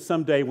sure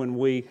someday when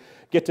we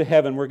get to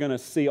heaven, we're going to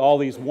see all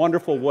these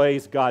wonderful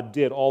ways God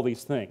did all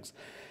these things.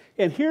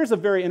 And here's a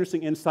very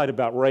interesting insight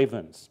about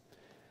ravens.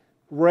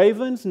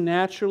 Ravens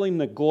naturally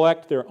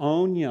neglect their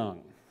own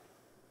young.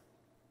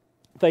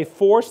 They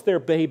force their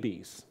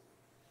babies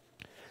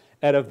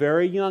at a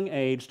very young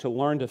age to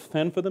learn to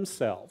fend for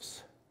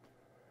themselves.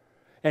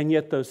 And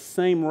yet those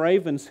same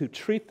ravens who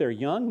treat their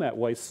young that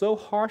way so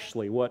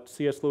harshly, what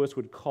C.S. Lewis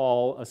would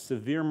call a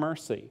severe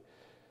mercy,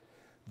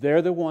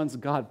 they're the ones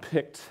God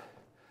picked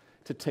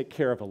to take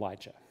care of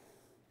Elijah.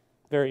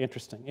 Very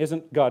interesting.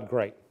 Isn't God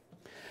great?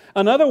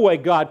 Another way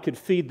God could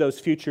feed those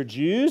future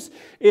Jews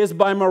is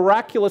by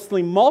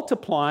miraculously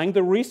multiplying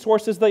the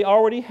resources they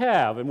already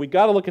have. And we've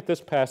got to look at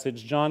this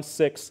passage, John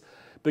 6,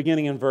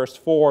 beginning in verse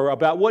 4,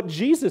 about what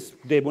Jesus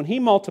did when He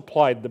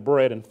multiplied the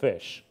bread and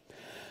fish.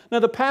 Now,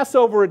 the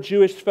Passover, a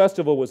Jewish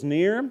festival, was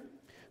near.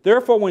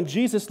 Therefore, when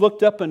Jesus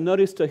looked up and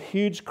noticed a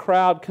huge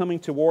crowd coming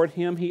toward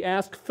Him, He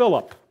asked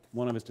Philip,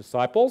 one of His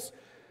disciples,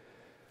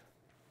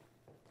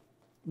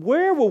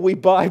 "Where will we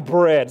buy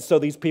bread so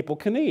these people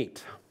can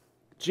eat?"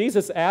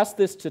 Jesus asked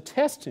this to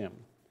test Him,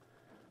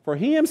 for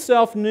He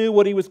Himself knew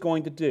what He was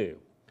going to do.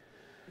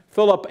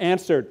 Philip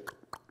answered,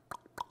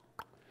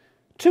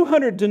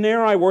 200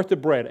 denarii worth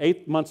of bread,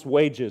 8 months'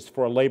 wages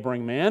for a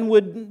laboring man,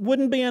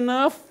 wouldn't be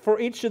enough for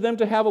each of them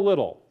to have a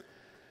little.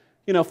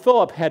 You know,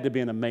 Philip had to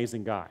be an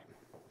amazing guy.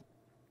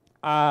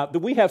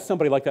 We have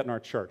somebody like that in our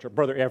church, our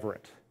brother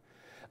Everett.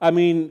 I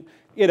mean,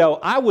 you know,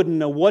 I wouldn't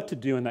know what to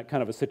do in that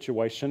kind of a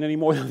situation any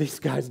more than these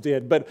guys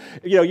did. But,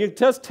 you know, you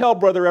just tell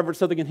brother Everett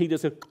something and he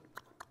just says,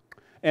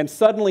 and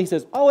suddenly he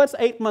says, oh, that's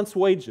 8 months'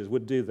 wages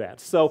would do that.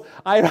 So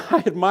I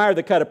admire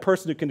the kind of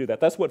person who can do that.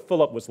 That's what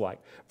Philip was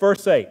like.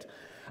 Verse 8.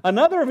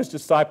 Another of his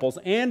disciples,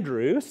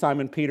 Andrew,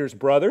 Simon Peter's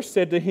brother,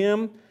 said to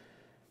him,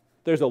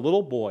 there's a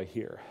little boy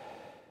here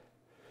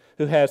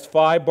who has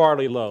 5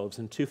 barley loaves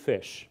and 2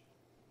 fish.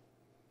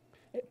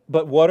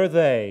 But what are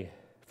they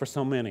for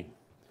so many?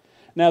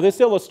 Now, this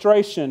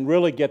illustration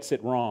really gets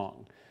it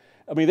wrong.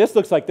 I mean, this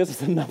looks like this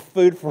is enough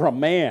food for a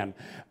man.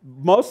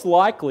 Most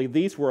likely,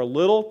 these were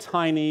little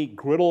tiny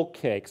griddle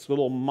cakes,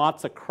 little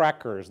matzah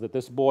crackers that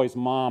this boy's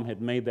mom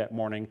had made that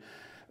morning.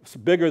 It's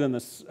bigger than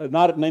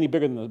not any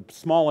bigger than the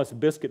smallest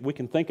biscuit we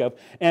can think of.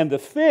 And the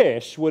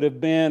fish would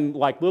have been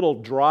like little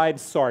dried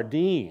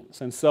sardines.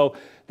 And so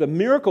the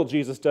miracle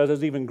Jesus does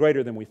is even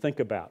greater than we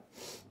think about.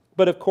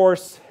 But of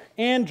course,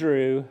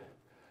 Andrew,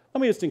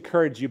 let me just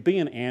encourage you, be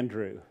an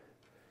Andrew.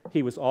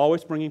 He was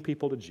always bringing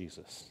people to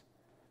Jesus.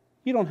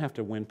 You don't have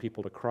to win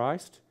people to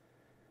Christ.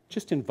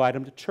 Just invite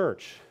them to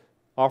church.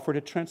 Offer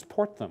to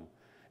transport them.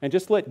 And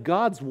just let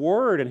God's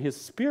Word and His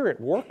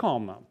Spirit work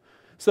on them.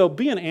 So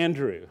be an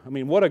Andrew. I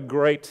mean, what a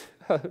great,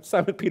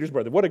 Simon Peter's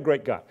brother, what a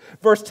great guy.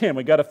 Verse 10,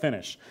 we got to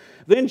finish.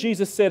 Then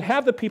Jesus said,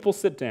 have the people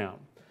sit down.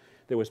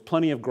 There was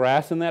plenty of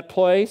grass in that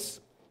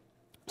place.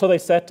 So they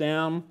sat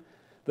down.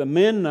 The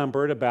men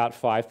numbered about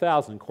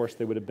 5,000. Of course,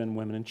 they would have been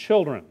women and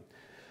children.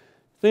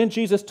 Then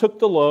Jesus took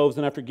the loaves,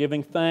 and after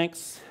giving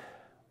thanks,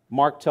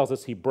 Mark tells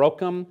us he broke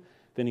them.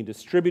 Then he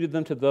distributed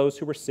them to those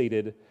who were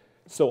seated.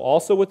 So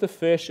also with the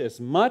fish, as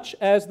much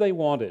as they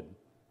wanted.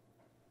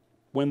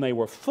 When they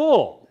were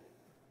full,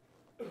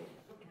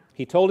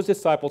 he told his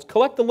disciples,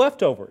 collect the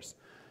leftovers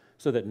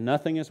so that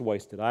nothing is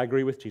wasted. I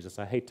agree with Jesus.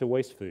 I hate to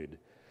waste food.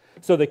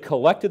 So they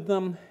collected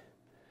them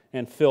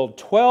and filled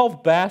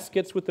 12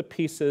 baskets with the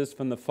pieces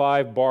from the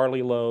 5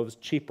 barley loaves,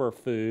 cheaper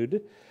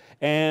food,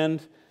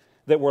 and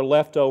that were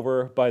left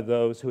over by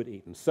those who had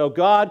eaten. So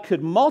God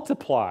could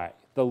multiply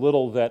the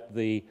little that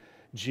the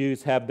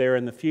Jews have there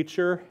in the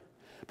future.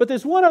 But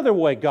there's one other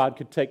way God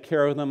could take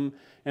care of them,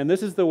 and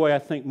this is the way I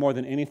think more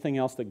than anything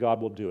else that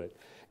God will do it.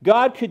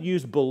 God could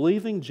use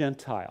believing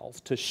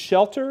Gentiles to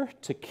shelter,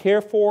 to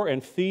care for,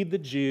 and feed the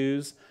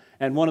Jews.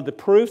 And one of the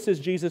proofs is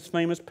Jesus'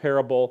 famous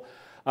parable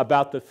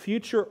about the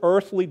future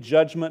earthly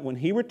judgment when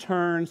He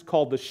returns,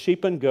 called the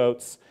sheep and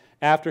goats,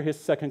 after His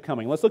second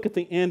coming. Let's look at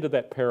the end of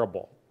that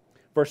parable.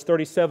 Verse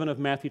 37 of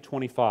Matthew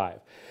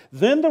 25.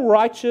 Then the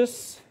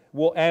righteous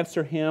will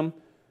answer Him,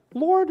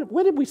 Lord,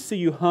 when did we see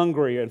you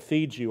hungry and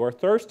feed you, or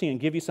thirsty and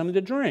give you something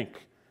to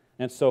drink?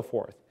 And so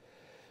forth.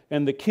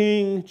 And the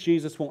King,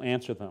 Jesus, will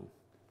answer them,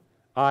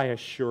 I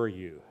assure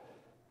you,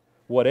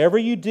 whatever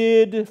you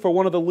did for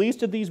one of the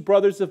least of these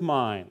brothers of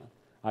mine,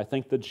 I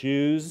think the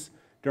Jews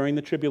during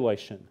the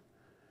tribulation,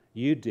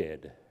 you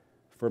did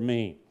for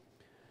me.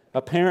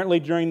 Apparently,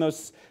 during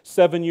those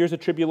 7 years of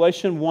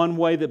tribulation, one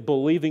way that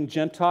believing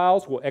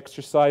Gentiles will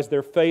exercise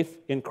their faith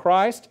in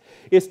Christ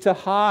is to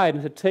hide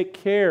and to take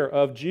care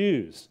of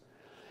Jews.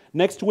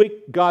 Next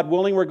week, God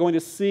willing, we're going to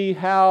see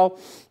how,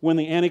 when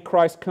the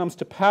Antichrist comes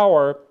to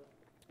power,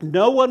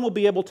 no one will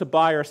be able to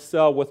buy or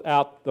sell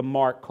without the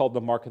mark called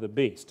the mark of the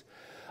beast.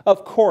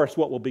 Of course,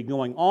 what will be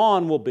going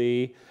on will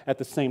be, at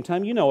the same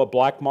time, a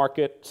black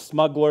market,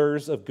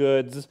 smugglers of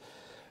goods.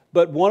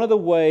 But one of the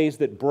ways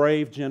that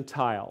brave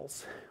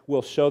Gentiles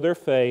will show their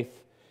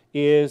faith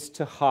is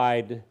to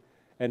hide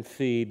and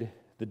feed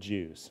the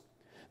Jews.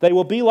 They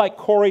will be like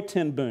Corrie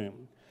ten Boom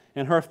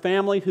and her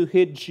family who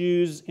hid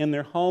Jews in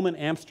their home in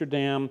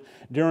Amsterdam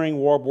during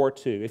World War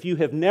II. If you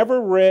have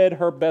never read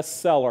her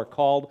bestseller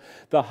called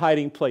The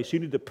Hiding Place, you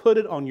need to put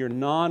it on your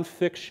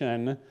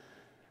nonfiction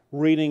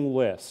reading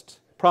list.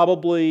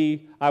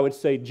 Probably, I would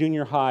say,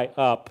 junior high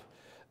up,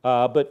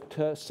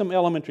 but some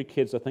elementary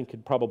kids, I think,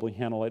 could probably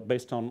handle it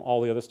based on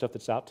all the other stuff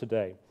that's out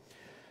today.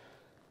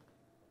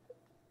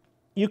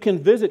 You can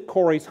visit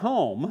Corrie's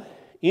home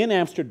in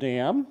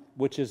Amsterdam,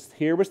 which is,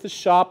 here was the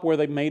shop where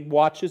they made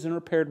watches and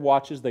repaired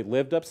watches. They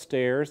lived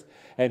upstairs.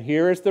 And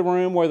here is the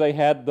room where they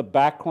had the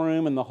back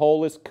room, and the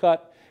hole is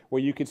cut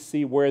where you could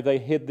see where they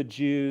hid the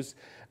Jews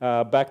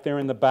back there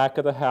in the back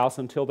of the house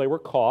until they were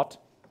caught.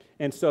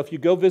 And so if you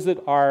go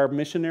visit our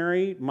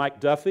missionary, Mike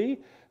Duffy,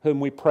 whom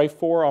we pray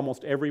for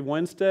almost every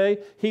Wednesday,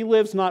 he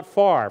lives not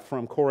far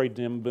from Corrie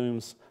ten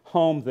Boom's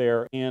home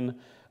there in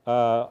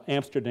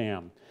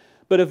Amsterdam.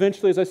 But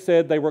eventually, as I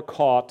said, they were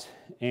caught,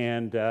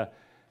 and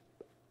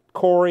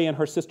Corrie and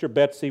her sister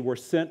Betsy were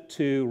sent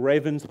to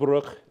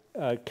Ravensbrück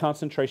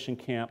concentration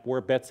camp where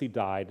Betsy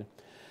died.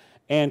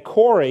 And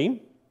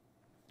Corrie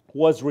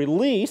was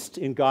released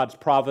in God's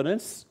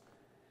providence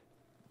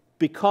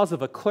because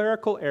of a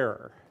clerical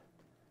error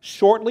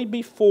shortly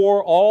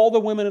before all the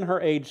women in her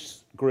age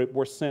group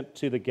were sent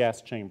to the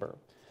gas chamber.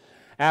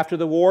 After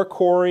the war,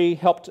 Corrie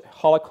helped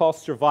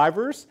Holocaust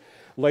survivors.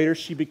 Later,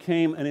 she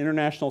became an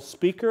international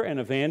speaker and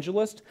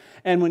evangelist.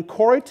 And when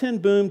Corrie ten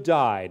Boom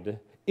died,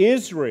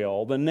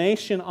 Israel, the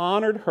nation,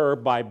 honored her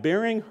by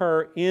burying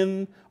her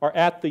in or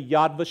at the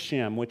Yad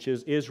Vashem, which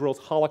is Israel's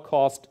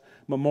Holocaust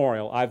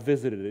memorial. I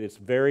visited it. It's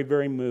very,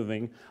 very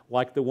moving,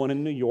 like the one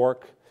in New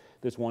York.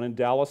 There's one in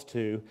Dallas,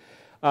 too.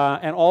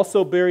 And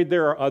also buried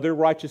there are other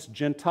righteous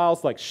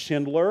Gentiles like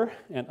Schindler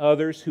and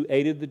others who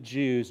aided the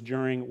Jews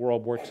during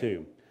World War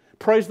II.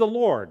 Praise the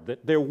Lord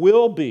that there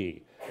will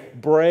be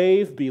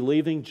brave,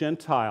 believing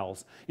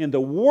Gentiles in the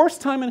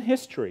worst time in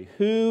history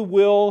who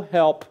will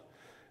help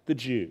the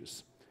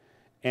Jews.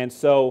 And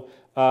so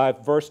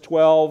verse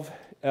 12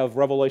 of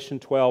Revelation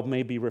 12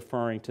 may be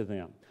referring to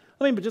them.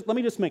 Let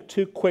me just make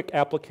two quick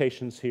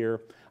applications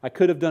here. I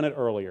could have done it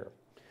earlier.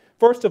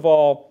 First of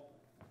all,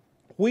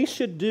 we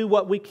should do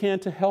what we can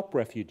to help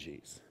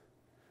refugees.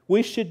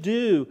 We should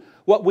do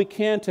what we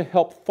can to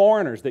help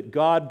foreigners that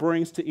God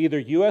brings to either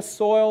U.S.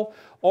 soil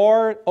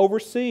or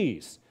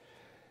overseas.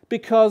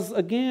 Because,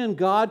 again,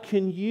 God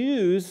can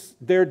use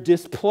their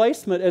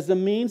displacement as a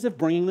means of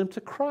bringing them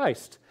to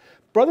Christ.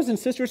 Brothers and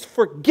sisters,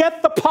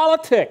 forget the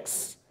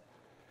politics.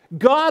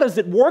 God is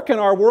at work in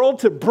our world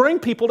to bring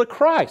people to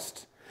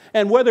Christ.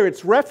 And whether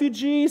it's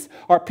refugees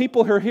or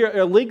people who are here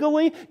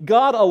illegally,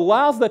 God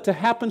allows that to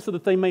happen so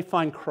that they may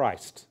find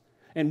Christ.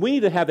 And we need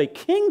to have a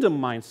kingdom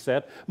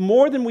mindset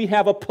more than we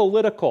have a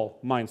political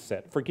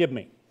mindset. Forgive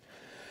me.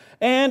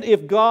 And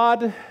if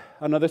God,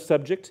 another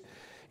subject,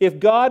 if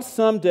God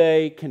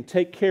someday can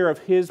take care of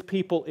His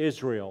people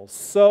Israel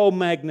so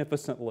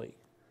magnificently,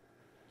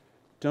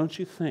 don't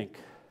you think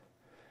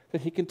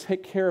that He can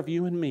take care of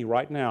you and me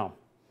right now?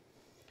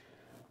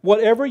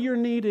 Whatever your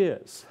need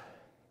is,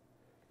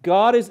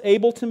 God is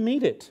able to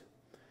meet it.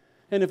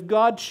 And if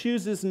God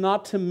chooses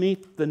not to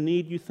meet the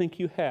need you think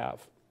you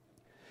have,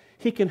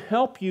 He can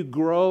help you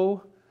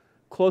grow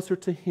closer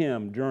to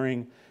Him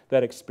during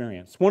that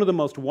experience. One of the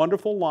most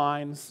wonderful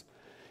lines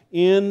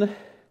in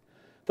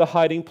the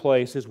hiding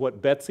place is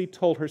what Betsy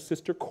told her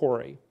sister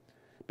Corrie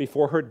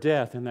before her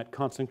death in that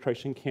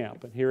concentration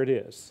camp. And here it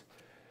is.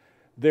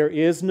 There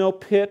is no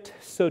pit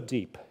so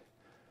deep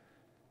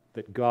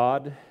that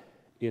God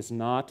is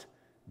not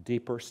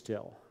deeper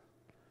still.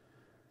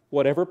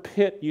 Whatever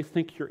pit you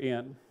think you're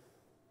in,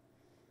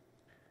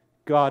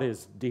 God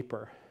is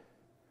deeper.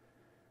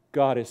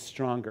 God is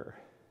stronger.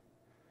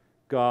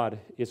 God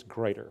is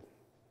greater.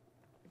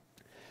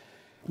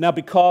 Now,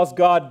 because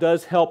God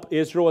does help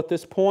Israel at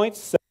this point,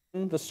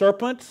 Satan, the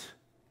serpent,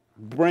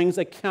 brings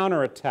a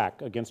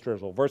counterattack against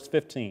Israel. Verse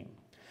 15.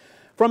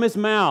 From his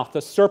mouth,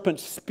 the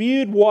serpent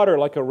spewed water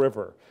like a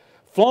river,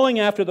 flowing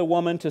after the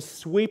woman to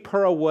sweep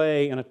her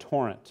away in a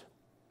torrent.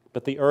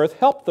 But the earth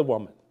helped the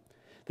woman.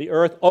 The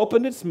earth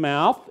opened its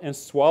mouth and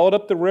swallowed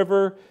up the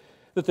river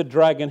that the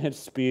dragon had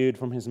spewed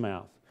from his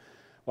mouth.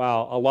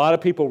 Wow, a lot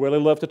of people really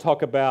love to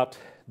talk about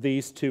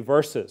these two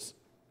verses.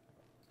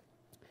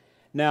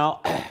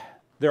 Now,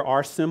 there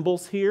are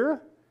symbols here.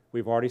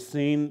 We've already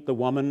seen the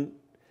woman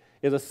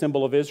is a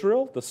symbol of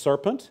Israel. The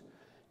serpent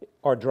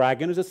or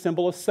dragon is a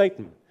symbol of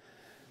Satan.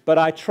 But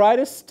I try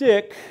to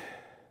stick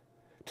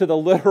to the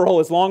literal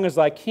as long as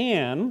I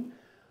can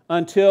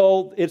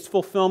until its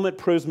fulfillment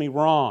proves me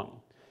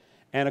wrong.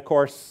 And of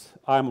course,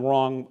 I'm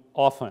wrong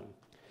often.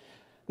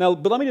 Now,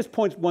 but let me just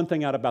point one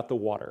thing out about the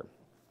water.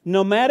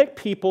 Nomadic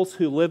peoples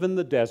who live in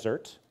the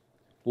desert,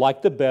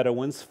 like the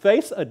Bedouins,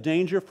 face a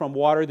danger from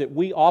water that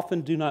we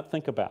often do not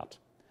think about.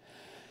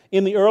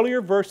 In the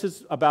earlier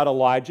verses about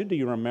Elijah, do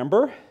you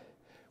remember?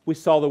 We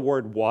saw the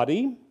word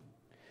wadi.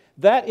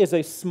 That is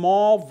a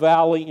small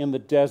valley in the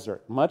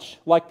desert, much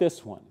like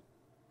this one.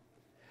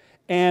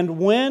 And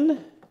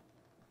when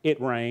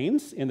it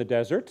rains in the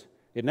desert,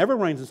 it never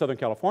rains in Southern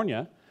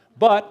California,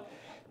 but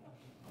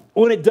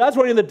when it does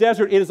rain in the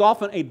desert, it is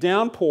often a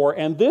downpour,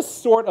 and this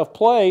sort of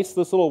place,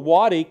 this little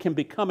wadi, can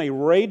become a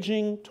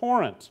raging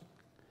torrent.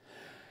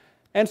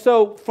 And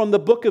so from the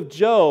book of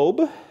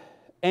Job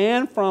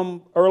and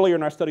from earlier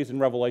in our studies in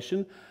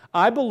Revelation,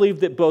 I believe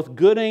that both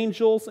good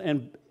angels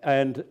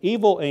and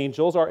evil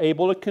angels are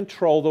able to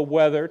control the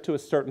weather to a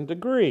certain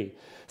degree.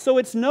 So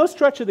it's no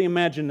stretch of the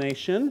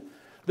imagination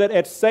that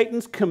at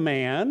Satan's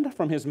command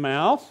from his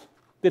mouth,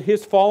 that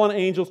his fallen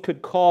angels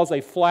could cause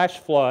a flash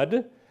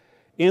flood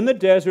in the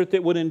desert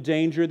that would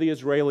endanger the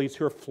Israelis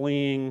who are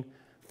fleeing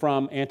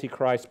from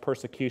Antichrist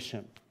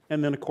persecution.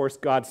 And then, of course,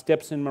 God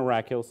steps in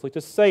miraculously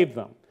to save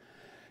them.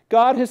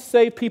 God has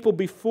saved people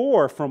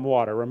before from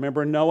water.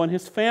 Remember Noah and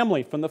his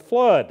family from the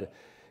flood.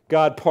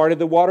 God parted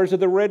the waters of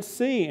the Red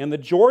Sea and the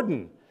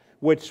Jordan,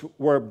 which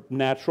were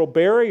natural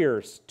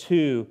barriers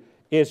to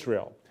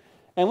Israel.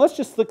 And let's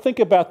just think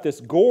about this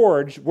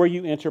gorge where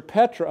you enter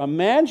Petra.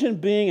 Imagine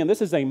being, and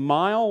this is a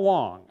mile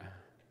long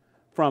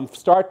from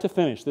start to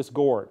finish, this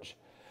gorge.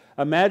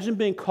 Imagine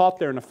being caught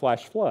there in a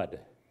flash flood.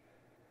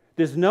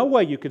 There's no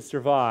way you could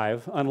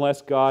survive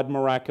unless God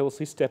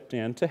miraculously stepped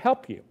in to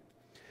help you.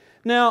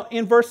 Now,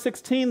 in verse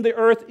 16, the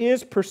earth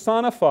is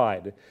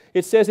personified.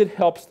 It says it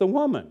helps the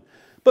woman.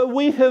 But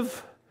we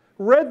have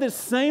read this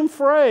same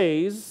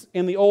phrase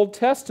in the Old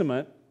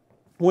Testament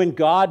when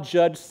God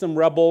judged some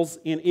rebels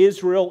in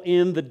Israel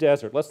in the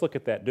desert. Let's look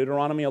at that.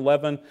 Deuteronomy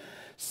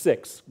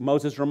 11:6.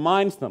 Moses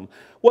reminds them,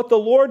 what the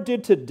Lord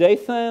did to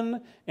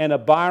Dathan and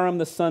Abiram,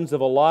 the sons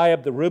of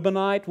Eliab the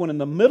Reubenite, when in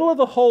the middle of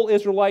the whole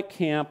Israelite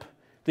camp,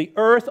 the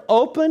earth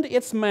opened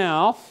its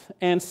mouth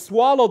and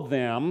swallowed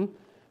them,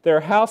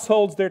 their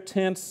households, their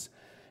tents,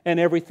 and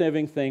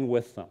everything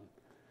with them.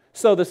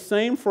 So the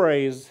same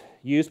phrase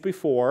used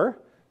before,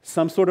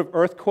 some sort of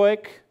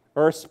earthquake,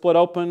 earth split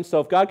open. So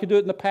if God could do it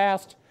in the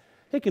past,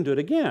 He can do it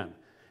again.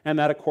 And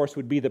that, of course,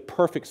 would be the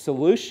perfect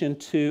solution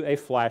to a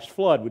flash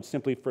flood, would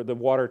simply for the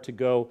water to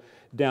go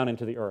down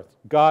into the earth.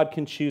 God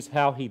can choose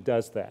how He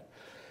does that.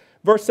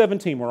 Verse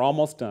 17, we're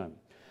almost done.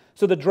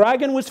 So the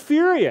dragon was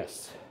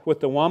furious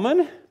with the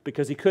woman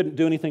because he couldn't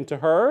do anything to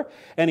her,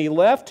 and he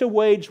left to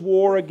wage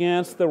war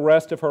against the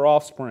rest of her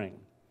offspring,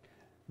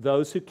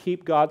 those who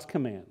keep God's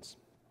commands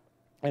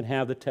and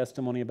have the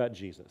testimony about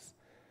Jesus.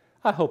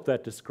 I hope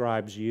that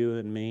describes you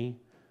and me,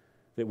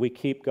 that we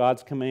keep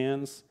God's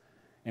commands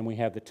and we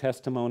have the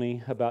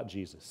testimony about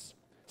Jesus.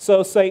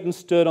 So Satan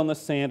stood on the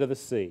sand of the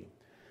sea.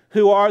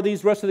 Who are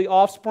these rest of the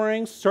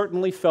offspring?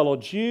 Certainly fellow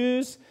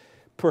Jews,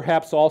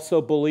 perhaps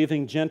also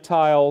believing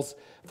Gentiles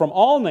from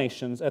all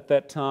nations at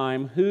that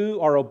time who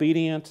are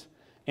obedient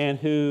and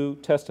who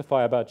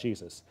testify about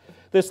Jesus.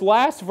 This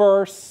last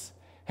verse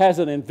has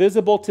an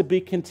invisible to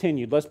be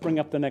continued. Let's bring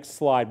up the next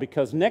slide,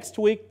 because next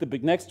week, the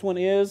next one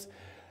is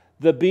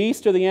the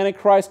beast or the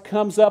Antichrist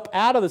comes up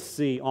out of the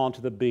sea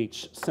onto the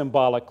beach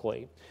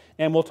symbolically.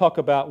 And we'll talk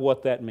about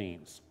what that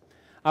means.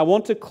 I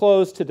want to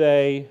close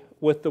today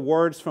with the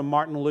words from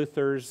Martin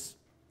Luther's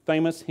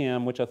famous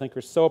hymn, which I think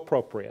are so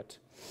appropriate.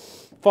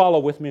 Follow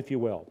with me if you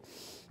will.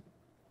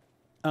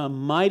 A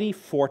mighty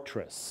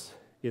fortress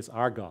is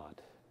our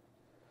God.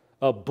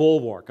 A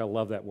bulwark, I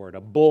love that word,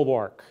 a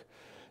bulwark,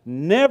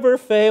 never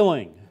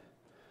failing.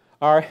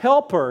 Our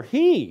helper,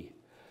 He,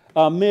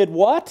 amid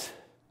what?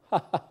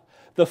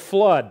 The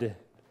flood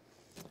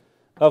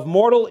of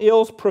mortal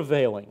ills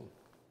prevailing.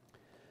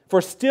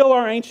 For still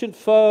our ancient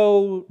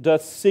foe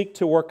doth seek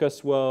to work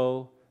us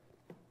woe.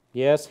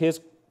 Yes,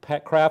 his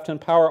craft and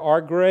power are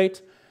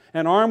great,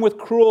 and armed with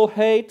cruel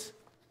hate,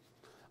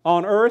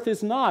 on earth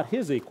is not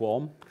his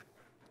equal.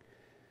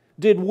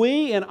 Did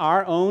we in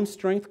our own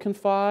strength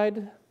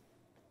confide,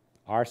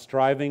 our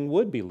striving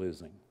would be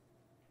losing.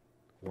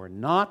 Were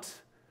not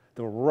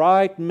the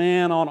right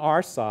man on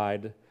our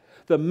side,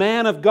 the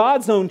man of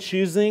God's own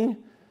choosing,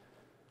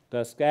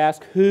 dost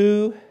ask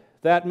who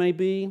that may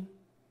be?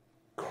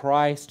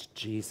 Christ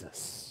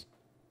Jesus.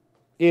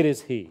 It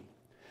is He.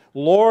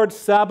 Lord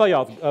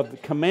Sabaoth, of the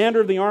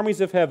commander of the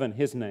armies of heaven,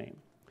 His name.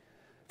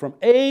 From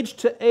age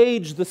to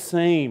age the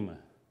same,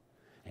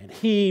 and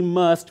He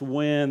must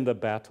win the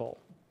battle.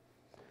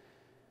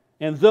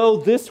 And though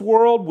this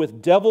world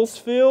with devils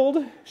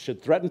filled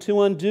should threaten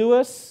to undo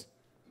us,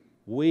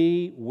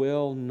 we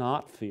will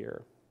not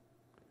fear.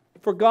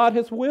 For God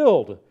hath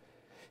willed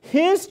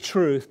His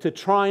truth to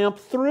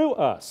triumph through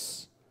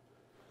us.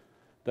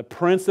 The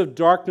prince of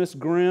darkness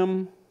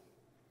grim,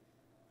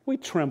 we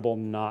tremble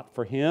not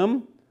for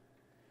him.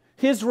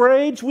 His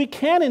rage we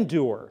can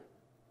endure,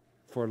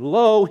 for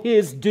lo,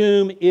 his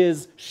doom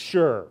is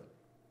sure.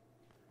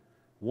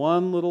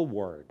 One little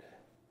word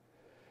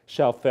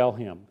shall fell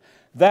him,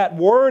 that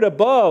word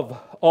above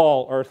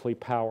all earthly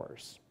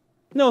powers.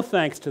 No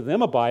thanks to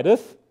them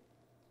abideth.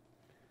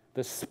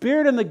 The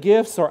Spirit and the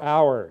gifts are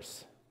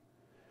ours,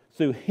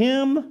 through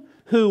Him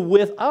who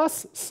with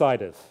us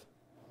sideth.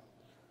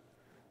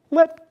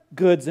 Let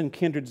goods and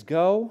kindreds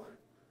go.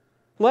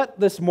 Let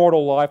this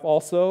mortal life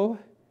also.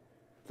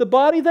 The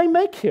body they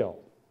may kill.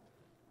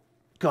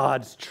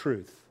 God's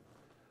truth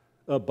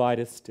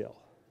abideth still.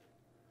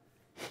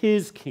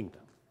 His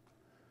kingdom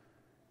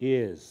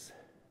is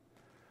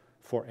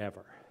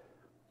forever.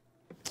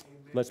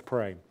 Amen. Let's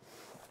pray.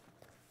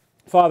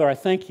 Father, I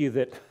thank You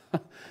that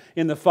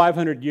in the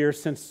 500 years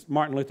since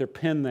Martin Luther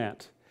penned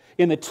that,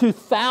 in the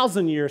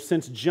 2,000 years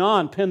since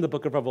John penned the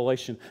book of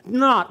Revelation,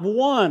 not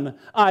one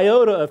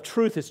iota of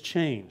truth has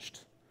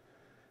changed.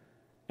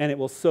 And it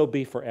will so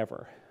be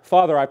forever.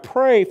 Father, I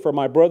pray for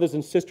my brothers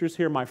and sisters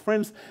here, my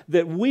friends,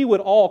 that we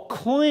would all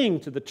cling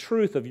to the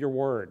truth of Your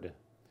word.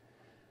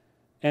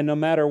 And no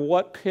matter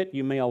what pit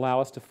You may allow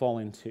us to fall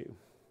into,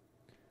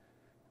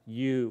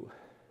 You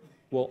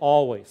will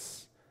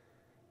always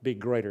be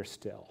greater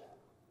still.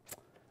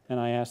 And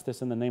I ask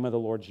this in the name of the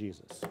Lord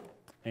Jesus.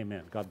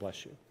 Amen. God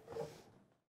bless you.